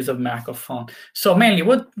allow the use of microphone. So mainly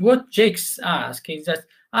what Jake's asked is that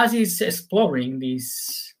as he's exploring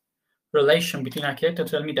this relation between architecture and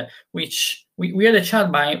social media, which we had a chat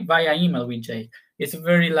via email with Jake. It's a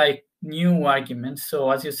very like new argument.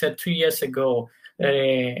 So as you said 3 years ago,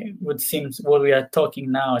 would seem what we are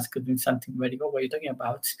talking now is could be something very good what you're talking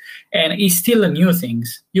about. And it's still a new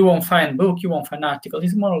things. You won't find book, you won't find articles.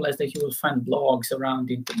 It's more or less that you will find blogs around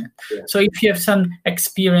the internet. Yeah. So if you have some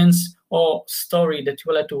experience or story that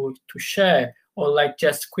you would like to share, or like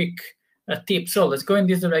just quick tips, so let's go in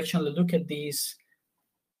this direction. Let's look at these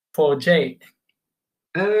for Jake.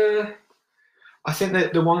 I think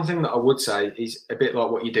that the one thing that I would say is a bit like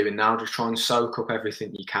what you're doing now, just try and soak up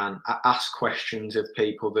everything you can. Ask questions of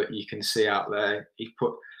people that you can see out there. You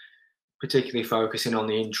particularly focusing on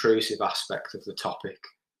the intrusive aspect of the topic.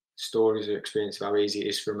 Stories or experience of how easy it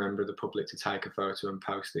is for a member of the public to take a photo and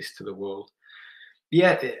post this to the world.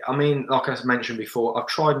 Yeah, I mean, like I mentioned before, I've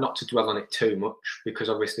tried not to dwell on it too much because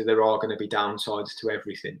obviously there are going to be downsides to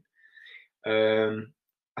everything.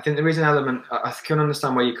 I think there is an element. I can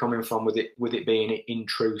understand where you're coming from with it being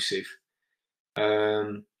intrusive,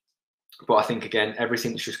 but I think again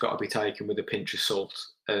everything's just got to be taken with a pinch of salt,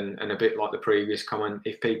 and a bit like the previous comment.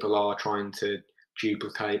 If people are trying to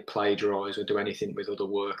duplicate, plagiarise, or do anything with other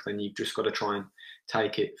work, then you've just got to try and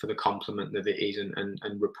take it for the compliment that it is, and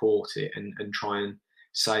report it, and try and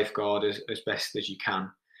safeguard as best as you can.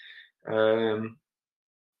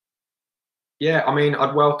 Yeah, I mean,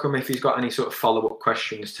 I'd welcome if he's got any sort of follow-up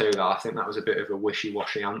questions to that. I think that was a bit of a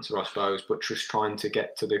wishy-washy answer, I suppose, but just trying to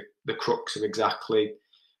get to the crux of exactly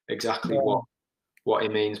what he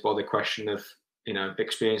means by the question of, you know,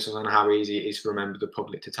 experiences on how easy it is for a member of the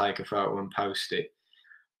public to take a photo and post it.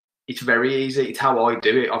 It's very easy. It's how I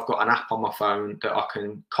do it. I've got an app on my phone that I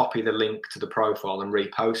can copy the link to the profile and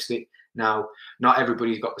repost it. Now, not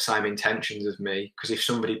everybody's got the same intentions as me, because if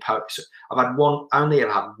somebody posts, I've only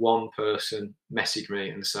ever had one person message me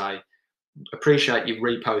and say, appreciate you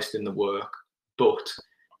reposting the work, but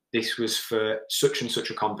this was for such and such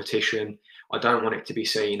a competition. I don't want it to be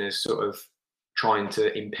seen as sort of trying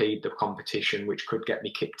to impede the competition, which could get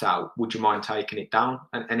me kicked out. Would you mind taking it down?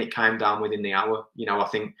 And it came down within the hour. You know, I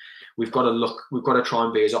think we've got to try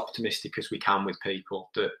and be as optimistic as we can with people,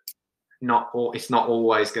 that it's not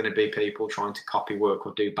always going to be people trying to copy work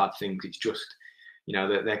or do bad things. It's just, you know,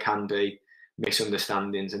 that there can be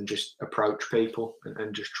misunderstandings, and just approach people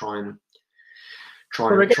and just try and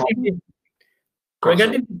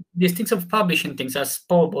regarding these things of publishing things, as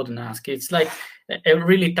Paul Bowden asked, it's like a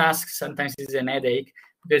really task sometimes is an headache,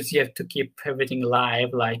 because you have to keep everything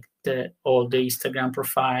live, like all the Instagram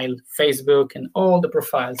profile, Facebook, and all the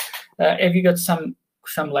profiles. Have you got some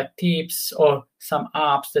like tips or some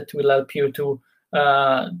apps that will help you to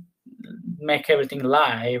make everything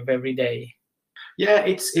live every day? Yeah,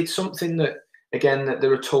 it's something that, again, that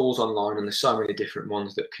there are tools online, and there's so many different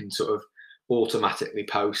ones that can sort of automatically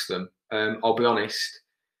post them. I'll be honest,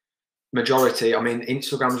 majority, I mean,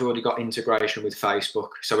 Instagram's already got integration with Facebook,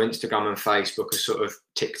 so Instagram and Facebook are sort of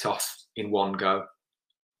ticked off in one go.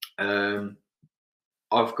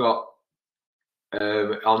 I've got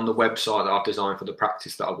on the website that I've designed for the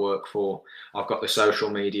practice that I work for, I've got the social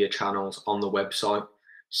media channels on the website.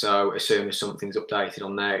 So as soon as something's updated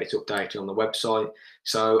on there, it's updated on the website.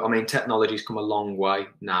 So, I mean, technology's come a long way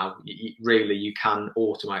now. Really, you can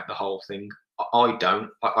automate the whole thing. I don't.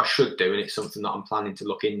 I should do, and it's something that I'm planning to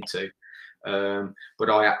look into. But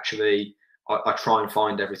I try and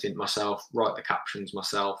find everything myself, write the captions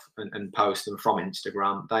myself, and post them from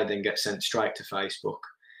Instagram. They then get sent straight to Facebook.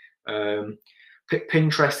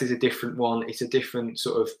 Pinterest is a different one. It's a different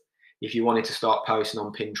sort of, if you wanted to start posting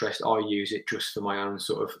on Pinterest, I use it just for my own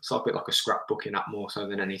sort of, it's a bit like a scrapbooking app more so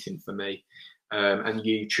than anything for me. And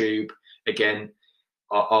YouTube, again,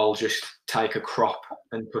 I'll just take a crop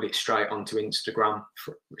and put it straight onto Instagram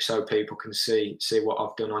so people can see what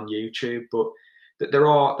I've done on YouTube. But there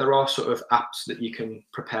are sort of apps that you can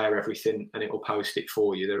prepare everything and it will post it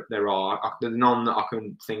for you. There are none that I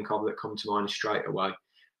can think of that come to mind straight away.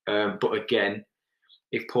 But again,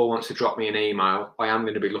 if Paul wants to drop me an email, I am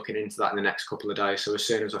going to be looking into that in the next couple of days. So as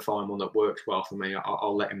soon as I find one that works well for me,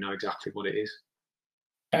 I'll let him know exactly what it is.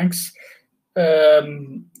 Thanks.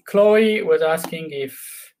 Chloe was asking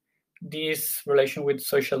if this relation with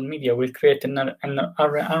social media will create an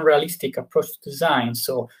unrealistic approach to design.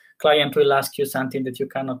 So client will ask you something that you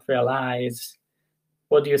cannot realize.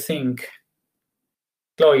 What do you think?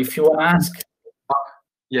 Chloe, if you want to ask.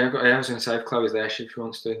 Yeah, I was going to say, if Chloe's there, if she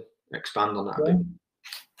wants to expand on that a bit.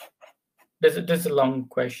 There's a long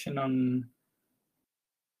question on.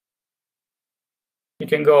 You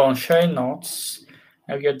can go on share notes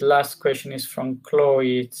Here the last question is from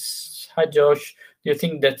Chloe. It's, hi Josh, do you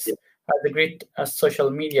think that the great as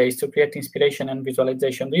social media is to create inspiration and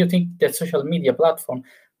visualization, do you think that social media platform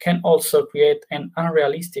can also create an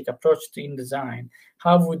unrealistic approach to in design?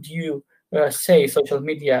 How would you say social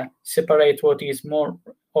media separate what is more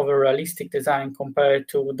of a realistic design compared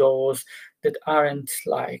to those that aren't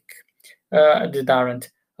like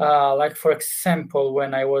like, for example,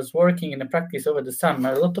 when I was working in a practice over the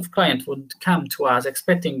summer, a lot of clients would come to us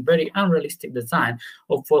expecting very unrealistic design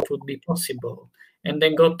of what would be possible, and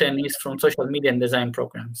then got their needs from social media and design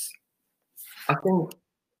programs.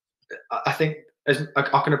 I think as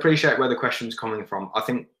I can appreciate where the question's coming from. I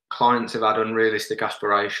think clients have had unrealistic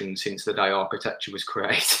aspirations since the day architecture was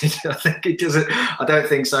created. I think it doesn't. I don't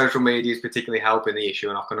think social media is particularly helping the issue,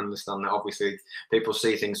 and I can understand that. Obviously, people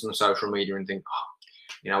see things on social media and think, oh,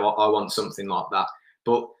 you know, I want something like that.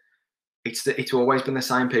 But it's always been the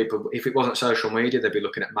same people. If it wasn't social media, they'd be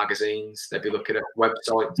looking at magazines, they'd be looking at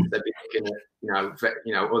websites, they'd be looking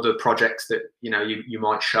at other projects that you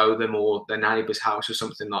might show them, or their neighbour's house or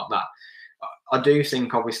something like that. I do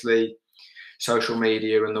think obviously social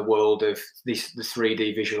media and the world of the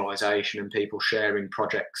 3D visualization and people sharing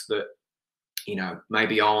projects that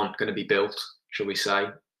maybe aren't going to be built, shall we say,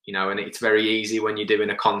 and it's very easy when you're doing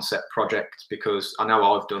a concept project, because I know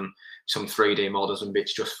I've done some 3D models and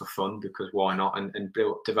bits just for fun, because why not, and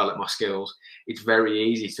develop my skills. It's very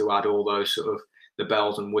easy to add all those sort of the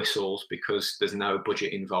bells and whistles because there's no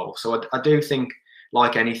budget involved. So I do think,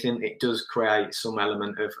 like anything, it does create some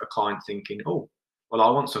element of a client thinking, oh, well, I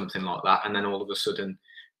want something like that, and then all of a sudden,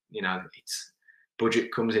 it's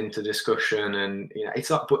budget comes into discussion, and it's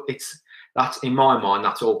like, but that's in my mind,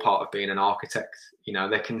 that's all part of being an architect.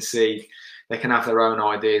 They can have their own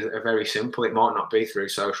ideas that are very simple. It might not be through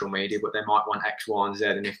social media, but they might want X, Y, and Z.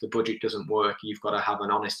 And if the budget doesn't work, you've got to have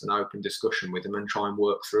an honest and open discussion with them and try and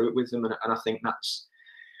work through it with them. And I think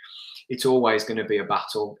it's always going to be a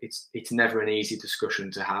battle. It's never an easy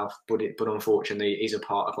discussion to have, but unfortunately it is a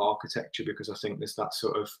part of architecture, because I think there's that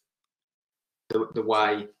sort of the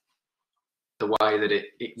way that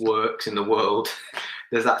it works in the world.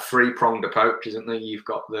 There's that three-pronged approach, isn't there? You've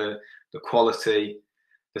got the quality,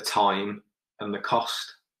 the time, and the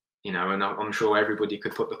cost. And I'm sure everybody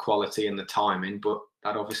could put the quality and the time in, but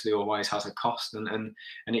that obviously always has a cost, and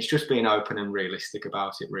it's just being open and realistic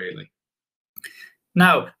about it, really.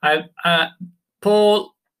 Now,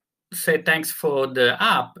 Paul said thanks for the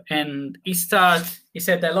app, and he said,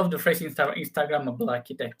 I love the phrase Instagrammable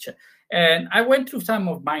architecture. And I went through some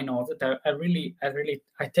of my notes that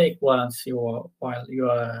I take once you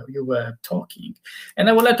were talking, and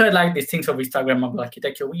I would like to highlight these things of Instagrammable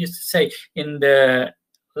architecture. We used to say in the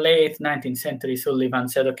late 19th century, Sullivan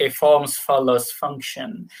said, okay, forms follows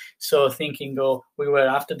function. So thinking, we were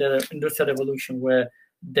after the Industrial Revolution, where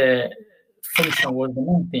the function was the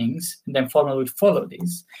main things, and then form would follow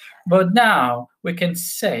this. But now we can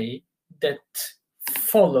say that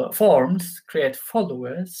forms create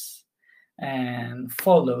followers, and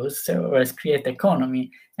followers create economy,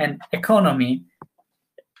 and economy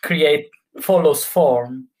follows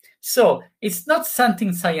form. So it's not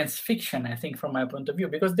something science fiction, I think, from my point of view,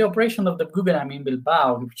 because the operation of the Guggenheim in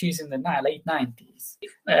Bilbao, which is in the late 90s,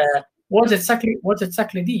 was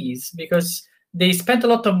exactly this, because they spent a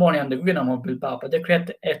lot of money on the Guggenheim of Bilbao, but they create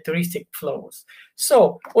heuristic flows.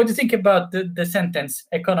 So what do you think about the sentence,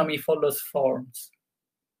 economy follows forms?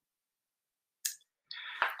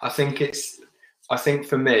 I think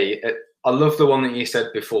for me, I love the one that you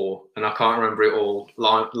said before, and I can't remember it all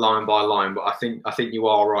line by line, but I think you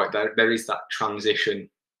are right. There is that transition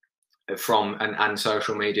from, and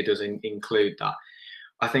social media does include that.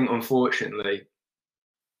 I think, unfortunately,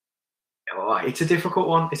 it's a difficult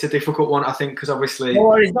one. I think, because obviously, no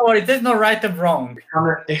worries. There's no right and wrong.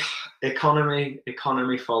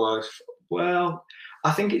 Economy follows. Well,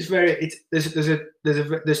 I think there's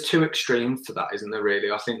two extremes to that, isn't there? Really,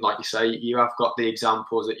 I think, like you say, you have got the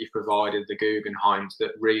examples that you've provided, the Guggenheims,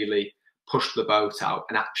 that really push the boat out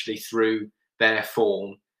and actually, through their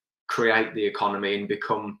form, create the economy and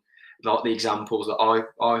become like the examples that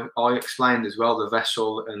I explained as well, the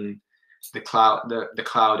vessel and the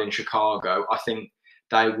cloud in Chicago. I think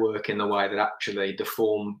they work in the way that actually the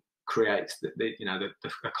form creates the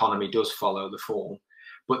economy does follow the form.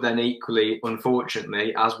 But then equally,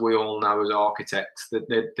 unfortunately, as we all know as architects,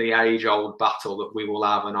 the age-old battle that we will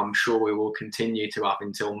have, and I'm sure we will continue to have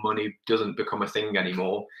until money doesn't become a thing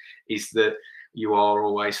anymore, is that you are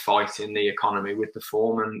always fighting the economy with the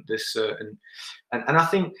form, and this certain. And I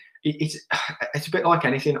think it's a bit like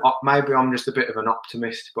anything. Maybe I'm just a bit of an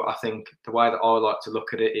optimist, but I think the way that I like to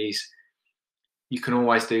look at it is, you can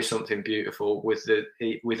always do something beautiful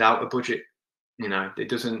without a budget. You know,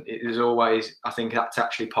 there's always, I think that's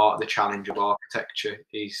actually part of the challenge of architecture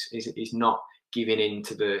is not giving in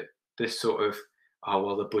to the sort of, oh,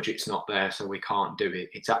 well, the budget's not there, so we can't do it.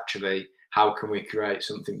 It's actually, how can we create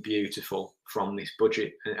something beautiful from this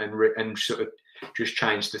budget and sort of just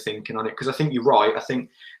change the thinking on it? Because I think you're right. I think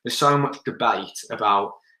there's so much debate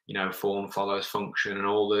about, you know, form follows function and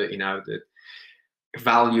all the, you know, the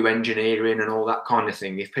value engineering and all that kind of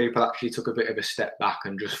thing. If people actually took a bit of a step back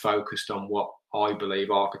and just focused on what I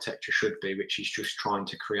believe architecture should be, which is just trying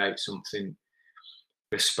to create something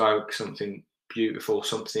bespoke, something beautiful,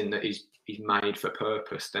 something that is made for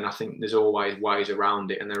purpose, then I think there's always ways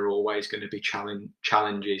around it, and there are always going to be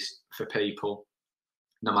challenges for people,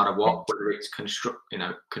 no matter what, whether it's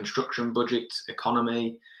construction budgets,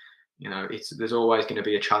 economy, you know, there's always going to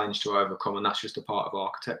be a challenge to overcome, and that's just a part of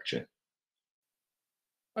architecture.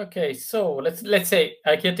 Okay, so let's say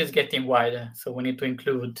architecture is getting wider, so we need to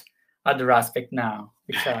include other aspects now,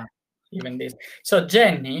 which are even this. So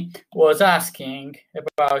Jenny was asking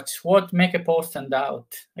about what make a post stand out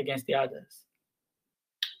against the others.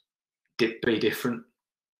 Be different.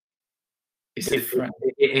 It's different.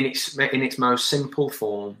 In its most simple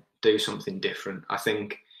form. Do something different. I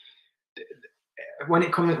think when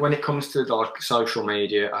it comes to like social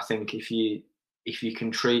media, I think if you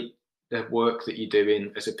can treat the work that you're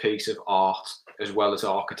doing as a piece of art as well as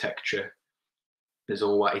architecture, it's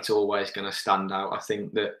always going to stand out. I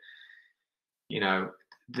think that, you know,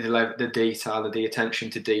 the detail, the attention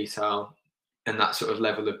to detail, and that sort of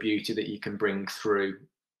level of beauty that you can bring through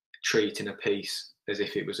treating a piece as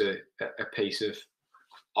if it was a piece of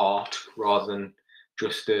art rather than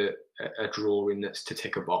just a drawing that's to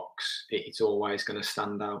tick a box, it's always going to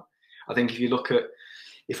stand out. I think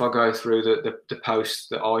if I go through the posts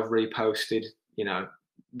that I've reposted, you know,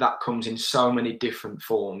 that comes in so many different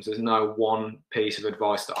forms. There's no one piece of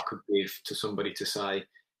advice that I could give to somebody to say,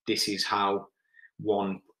 this is how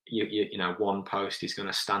one post is going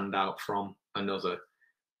to stand out from another.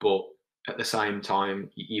 But at the same time,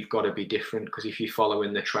 you've got to be different, because if you're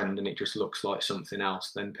following the trend and it just looks like something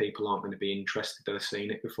else, then people aren't going to be interested. They've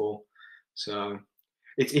seen it before. So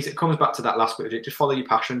it comes back to that last bit of it. Just follow your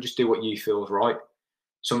passion. Just do what you feel is right.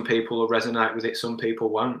 Some people will resonate with it, some people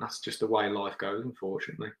won't. That's just the way life goes,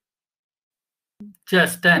 unfortunately.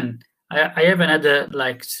 Just then, I have another,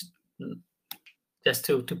 like, just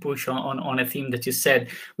to push on a theme that you said,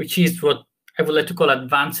 which is what I would like to call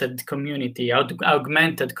advanced community,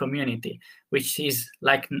 augmented community, which is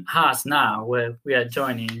like us now, where we are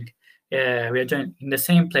joining. We are joining in the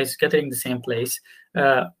same place, gathering in the same place,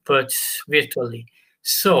 but virtually.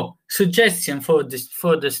 So, suggestion for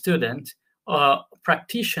the student or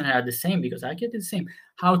practitioner are the same, because I get the same.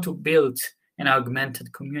 How to build an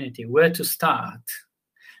augmented community, where to start?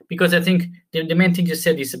 Because I think the main thing you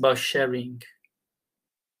said is about sharing.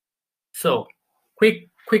 So, quick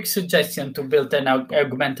suggestion to build an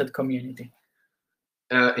augmented community.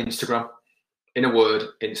 Instagram. In a word,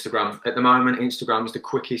 Instagram. At the moment, Instagram is the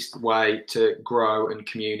quickest way to grow and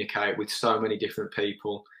communicate with so many different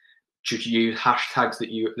people. Just use hashtags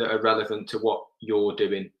that are relevant to what you're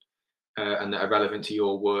doing and that are relevant to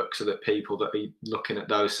your work, so that people that are looking at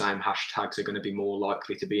those same hashtags are going to be more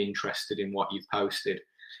likely to be interested in what you've posted.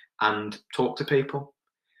 And talk to people.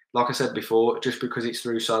 Like I said before, just because it's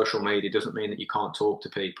through social media doesn't mean that you can't talk to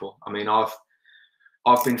people. I mean, I've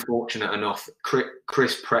been fortunate enough.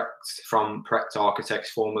 Chris Precht from Precht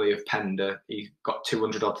Architects, formerly of Pender, he's got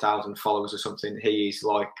 200,000 followers or something. He is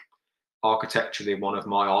like architecturally one of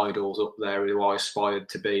my idols up there, who I aspired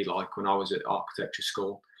to be like when I was at architecture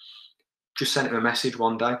school. Just sent him a message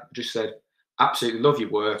one day, just said, absolutely love your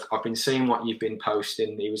work. I've been seeing what you've been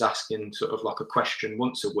posting. He was asking sort of like a question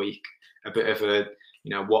once a week, a bit of a, you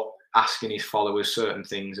know, asking his followers certain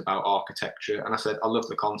things about architecture. And I said, I love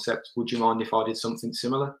the concept. Would you mind if I did something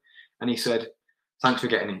similar? And he said, thanks for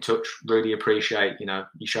getting in touch. Really appreciate, you know,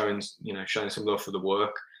 you showing some love for the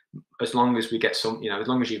work. As long as we get some, you know, as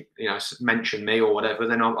long as you mention me or whatever,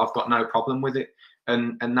 then I've got no problem with it.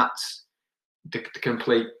 And that's the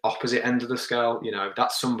complete opposite end of the scale. You know,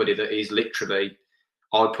 that's somebody that is literally,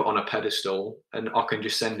 I'd put on a pedestal, and I can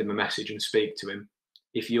just send him a message and speak to him.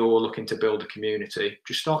 If you're looking to build a community,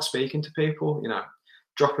 just start speaking to people, you know,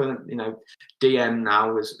 drop a, DM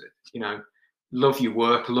now as, love your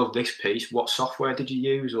work, love this piece. What software did you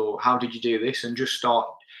use, or how did you do this? And just start,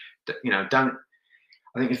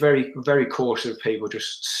 I think it's very, very cautious of people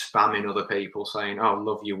just spamming other people saying, oh,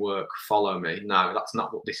 love your work, follow me. No, that's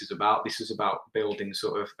not what this is about. This is about building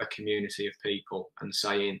sort of a community of people and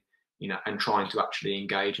saying, and trying to actually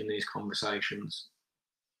engage in these conversations.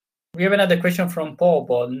 We have another question from Paul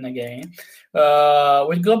Bolton again.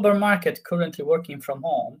 With global market currently working from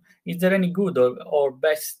home, is there any good or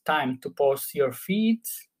best time to post your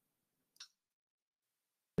feeds?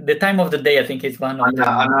 The time of the day, I think, is one of them.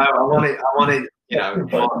 I know. I want it. You know,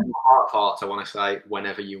 my heart of hearts, I want to say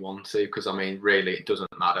whenever you want to, because I mean, really, it doesn't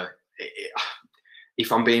matter.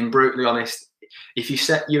 If I'm being brutally honest, if you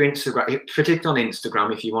set your Instagram, particularly on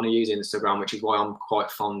Instagram, if you want to use Instagram, which is why I'm quite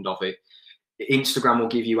fond of it, Instagram will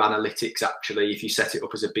give you analytics actually if you set it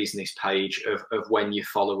up as a business page of when your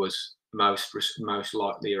followers most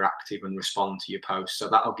likely are active and respond to your posts. So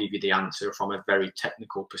that'll give you the answer from a very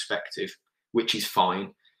technical perspective, which is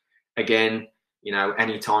fine. Again, you know,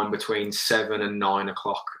 any time between 7 and 9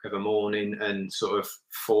 o'clock of a morning and sort of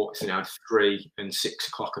 3 and 6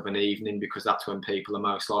 o'clock of an evening, because that's when people are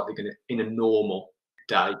most likely going to, in a normal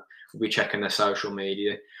day, be checking their social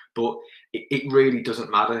media. But it really doesn't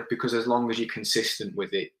matter, because as long as you're consistent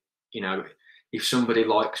with it, you know, if somebody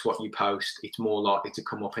likes what you post, it's more likely to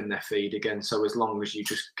come up in their feed again. So as long as you're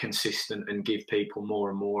just consistent and give people more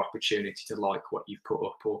and more opportunity to like what you've put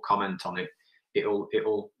up or comment on it, it'll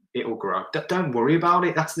grow. Don't worry about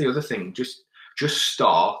it. That's the other thing. Just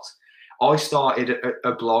start. I started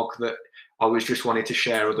a blog that I was just wanting to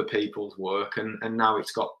share other people's work, and now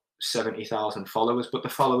it's got 70,000 followers, but the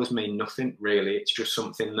followers mean nothing really. It's just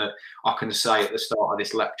something that I can say at the start of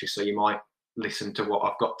this lecture, so you might listen to what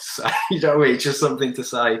I've got to say. You know, it's just something to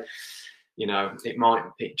say. You know,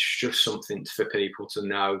 it's just something for people to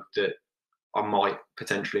know that I might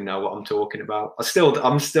potentially know what I'm talking about.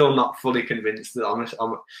 I'm still not fully convinced that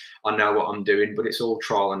I know what I'm doing, but it's all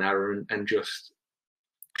trial and error, and just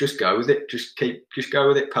go with it. Just go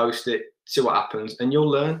with it. Post it. See what happens, and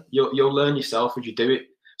you'll learn. You'll learn yourself as you do it.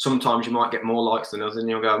 Sometimes you might get more likes than others, and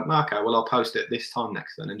you'll go, okay, well, I'll post it this time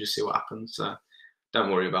next then, and just see what happens. So don't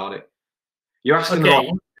worry about it. You're asking the right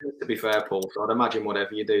questions, to be fair, Paul. So I'd imagine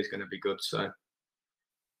whatever you do is going to be good. So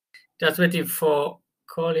just waiting for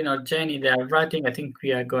Colin or Jenny. They are writing. I think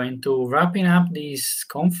we are going to wrapping up this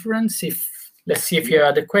conference. Let's see if you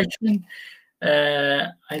have a question.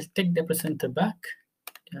 I'll take the presenter back.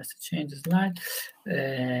 Just change the slide.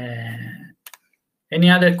 Any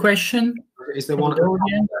other question? Is there one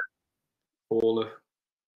all of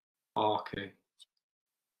ARCHI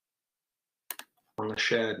on the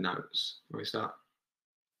shared notes, or is that?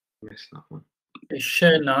 I missed that one. The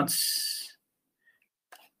shared notes.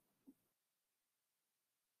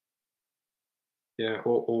 Yeah,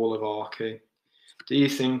 all of ARCHI. Do you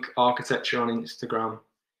think architecture on Instagram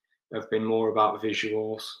have been more about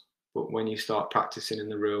visuals, but when you start practicing in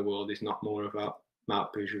the real world, it's not more about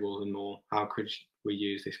visuals and more? How could we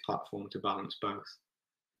use this platform to balance both?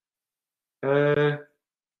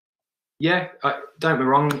 Yeah, don't be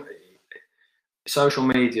wrong. Social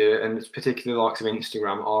media, and particularly the likes of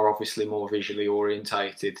Instagram, are obviously more visually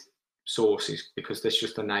orientated sources because that's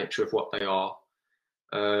just the nature of what they are.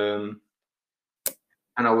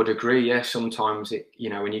 And I would agree, yeah, sometimes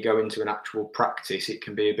when you go into an actual practice, it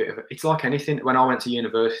can be a bit of it's like anything. When I went to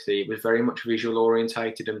university, it was very much visual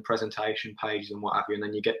orientated and presentation pages and what have you, and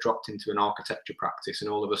then you get dropped into an architecture practice,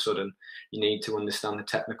 and all of a sudden you need to understand the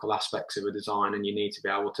technical aspects of a design, and you need to be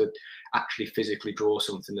able to actually physically draw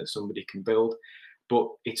something that somebody can build. But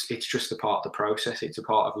it's just a part of the process. It's a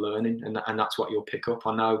part of learning, and that's what you'll pick up.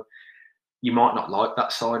 I know you might not like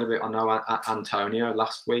that side of it. I know Antonio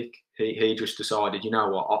last week, he just decided, you know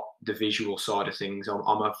what, the visual side of things, I'm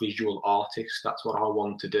a visual artist. That's what I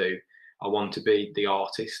want to do. I want to be the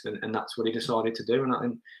artist, and that's what he decided to do.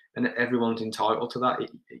 And everyone's entitled to that.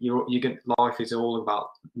 Life is all about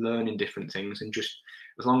learning different things, and just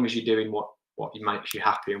as long as you're doing what makes you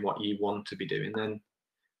happy and what you want to be doing, then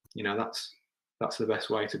that's the best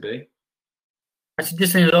way to be. I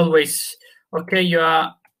suggest is always, okay,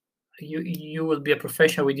 you will be a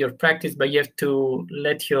professional with your practice, but you have to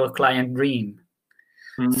let your client dream.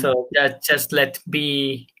 So just let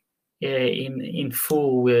be in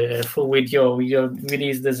full with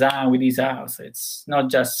his design, with his house. It's not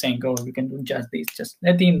just saying, oh, you can do just this. Just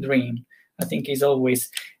let him dream. I think is always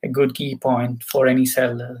a good key point for any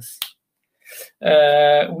sellers.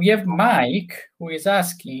 We have Mike who is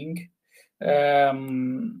asking,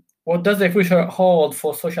 what does the future hold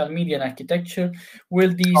for social media and architecture?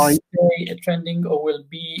 Will this stay trending, or will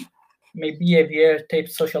maybe a VR-type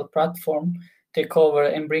social platform take over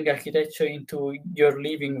and bring architecture into your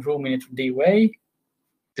living room in a 3D way?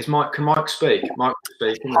 Can Mike speak? Mike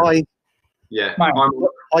speak. Hi. Yeah.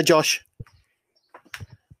 Hi, Josh.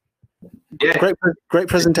 Yeah. Great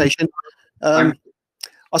presentation.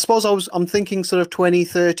 I suppose I'm thinking sort of 20,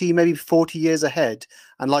 30, maybe 40 years ahead.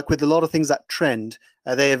 And like with a lot of things that trend,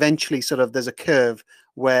 they eventually sort of, there's a curve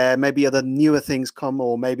where maybe other newer things come,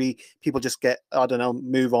 or maybe people just get, I don't know,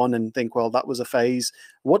 move on and think, well, that was a phase.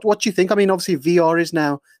 What do you think? I mean, obviously VR is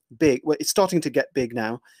now big. Well, it's starting to get big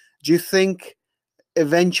now. Do you think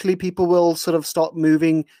eventually people will sort of start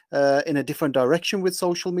moving in a different direction with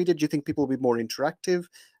social media? Do you think people will be more interactive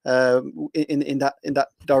in that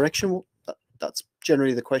direction? That's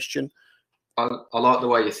generally the question. I like the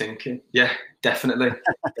way you're thinking. Yeah, definitely.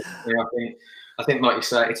 I think, like you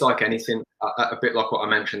say, it's like anything. A bit like what I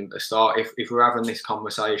mentioned at the start. If we're having this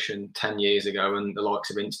conversation 10 years ago, and the likes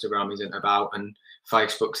of Instagram isn't about, and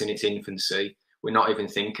Facebook's in its infancy, we're not even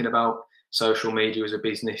thinking about social media as a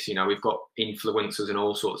business. You know, we've got influencers and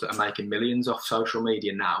all sorts that are making millions off social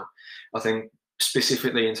media now. I think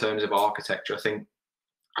specifically in terms of architecture, I think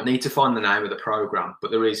I need to find the name of the program, but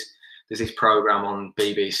there's this program on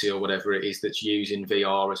BBC or whatever it is that's using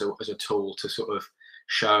VR as a tool to sort of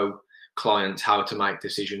show clients how to make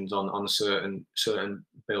decisions on certain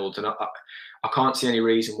builds. And I can't see any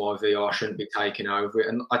reason why VR shouldn't be taking over it.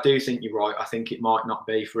 And I do think you're right. I think it might not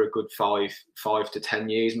be for a good 5 to 10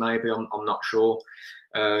 years, maybe. I'm not sure.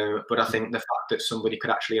 But I think the fact that somebody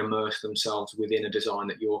could actually immerse themselves within a design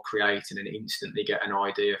that you're creating and instantly get an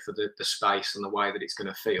idea for the space and the way that it's going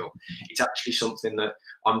to feel, it's actually something that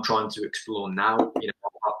I'm trying to explore now. You know,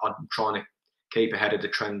 I'm trying to keep ahead of the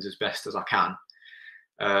trends as best as I can.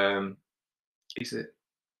 Is it?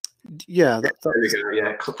 Yeah. There we go.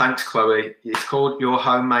 Yeah. Thanks, Chloe. It's called Your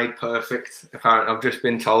Homemade Perfect. Apparently, I've just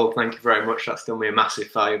been told. Thank you very much. That's done me a massive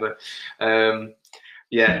favour.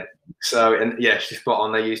 Yeah. So, and yeah, she's spot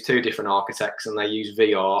on. They use 2 different architects, and they use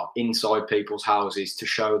VR inside people's houses to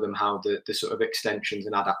show them how the sort of extensions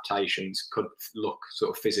and adaptations could look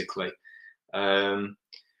sort of physically.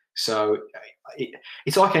 So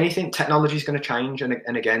it's like anything, technology is going to change.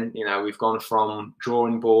 And again, you know, we've gone from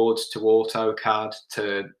drawing boards to AutoCAD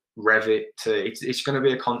to Revit to it's going to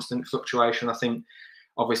be a constant fluctuation. I think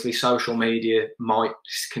obviously social media might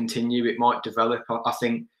continue, it might develop. I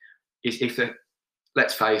think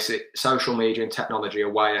let's face it, social media and technology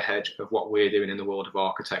are way ahead of what we're doing in the world of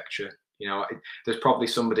architecture. You know, there's probably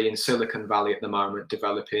somebody in Silicon Valley at the moment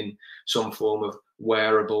developing some form of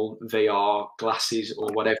wearable VR glasses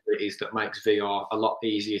or whatever it is that makes VR a lot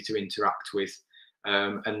easier to interact with.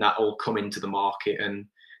 And that will come into the market, and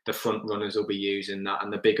the front runners will be using that,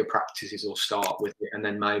 and the bigger practices will start with it. And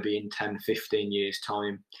then maybe in 10, 15 years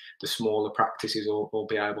time, the smaller practices will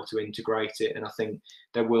be able to integrate it. And I think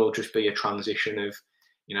there will just be a transition of,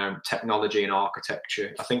 you know, technology and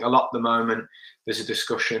architecture. I think a lot at the moment, there's a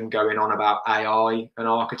discussion going on about AI and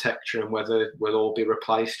architecture and whether we'll all be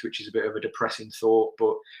replaced, which is a bit of a depressing thought.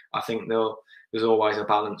 But I think there's always a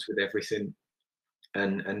balance with everything,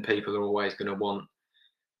 and people are always going to want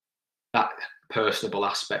that personable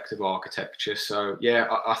aspect of architecture. So yeah,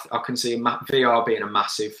 I can see VR being a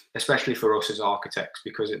massive, especially for us as architects,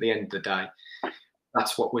 because at the end of the day,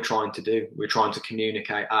 that's what we're trying to do. We're trying to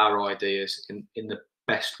communicate our ideas in the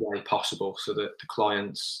best way possible, so that the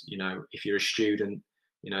clients, you know, if you're a student,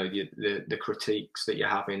 you know, the critiques that you're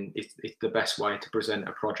having, it's the best way to present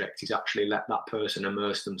a project is actually let that person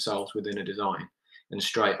immerse themselves within a design, and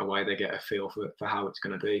straight away they get a feel for how it's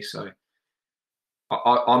going to be. So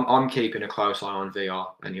I'm keeping a close eye on VR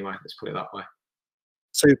anyway, let's put it that way.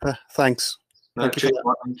 Super, thanks. Thank you.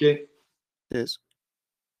 Thank you. Cheers.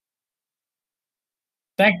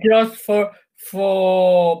 Thank you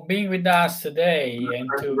for being with us today and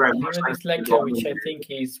to deliver this lecture, which I think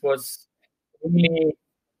was really,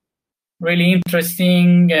 really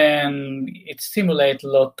interesting, and it stimulates a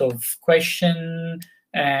lot of questions,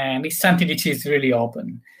 and it's something that is really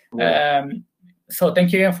open. Yeah. So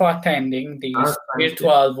thank you again for attending this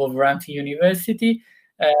virtual Wolverhampton University.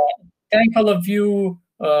 Thank all of you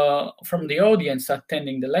from the audience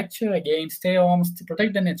attending the lecture. Again, stay home,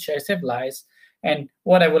 protect the nature, save lives. And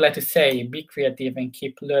what I would like to say, be creative and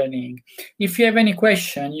keep learning. If you have any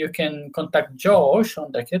question, you can contact Josh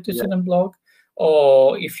on the ArchitectureStudentBlog,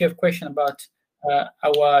 or if you have question about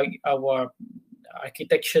our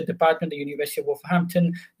architecture department, the University of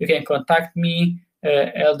Wolverhampton, you can contact me,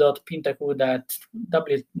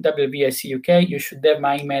 l.pintakud@wvicuk. You should have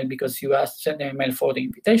my email because you asked send an email for the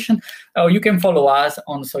invitation. Or you can follow us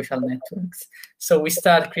on social networks. So we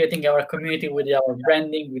start creating our community with our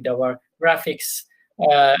branding, with our graphics,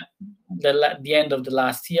 the end of the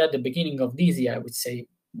last year, the beginning of this year, I would say,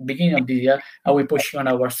 beginning of this year, and we push on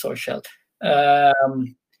our social.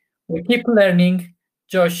 We keep learning.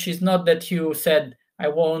 Josh, it's not that you said, I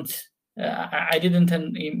won't, I didn't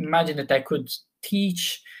imagine that I could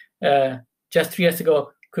teach just 3 years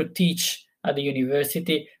ago. could teach at the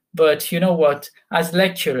university. But you know what? As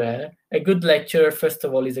lecturer, a good lecturer, first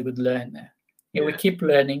of all, is a good learner. And we keep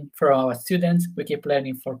learning from our students. We keep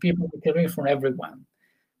learning from people. We keep learning from everyone.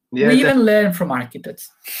 Yeah, we even learn from architects.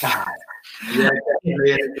 Yeah,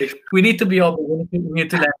 definitely. We need to be open. We need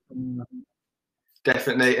to learn from them.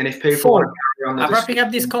 Definitely. And if people want to carry on the I'm wrapping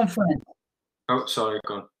up this conference. Oh, sorry,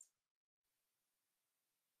 go on.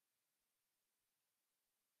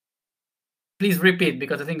 Please repeat,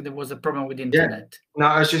 because I think there was a problem with the internet. No,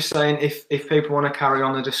 I was just saying, if people want to carry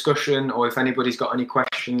on the discussion, or if anybody's got any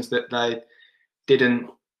questions that they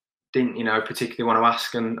didn't particularly want to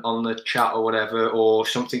ask on the chat or whatever, or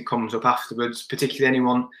something comes up afterwards, particularly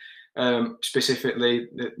anyone, specifically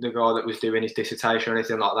the guy that was doing his dissertation or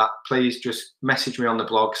anything like that, please just message me on the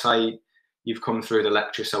blog, say you've come through the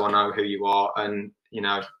lecture so I know who you are, and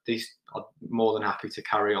I'm more than happy to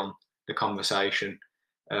carry on the conversation.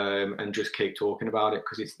 And just keep talking about it,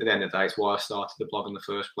 because at the end of the day, it's why I started the blog in the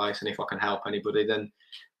first place. And if I can help anybody, then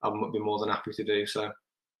I would be more than happy to do so.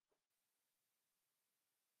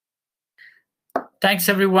 Thanks,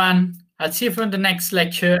 everyone. I'll see you for the next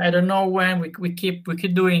lecture. I don't know when. We keep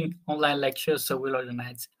doing online lectures, so we'll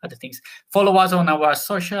organize other things. Follow us on our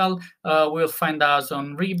social. We'll find us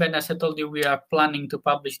on RIBA. As I told you, we are planning to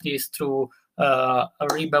publish this through a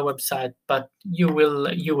RIBA website, but you will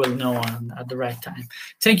know at the right time.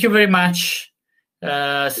 Thank you very much.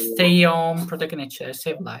 Stay home, protect nature,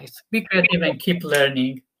 save lives, be creative, and keep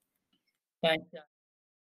learning. Thank you.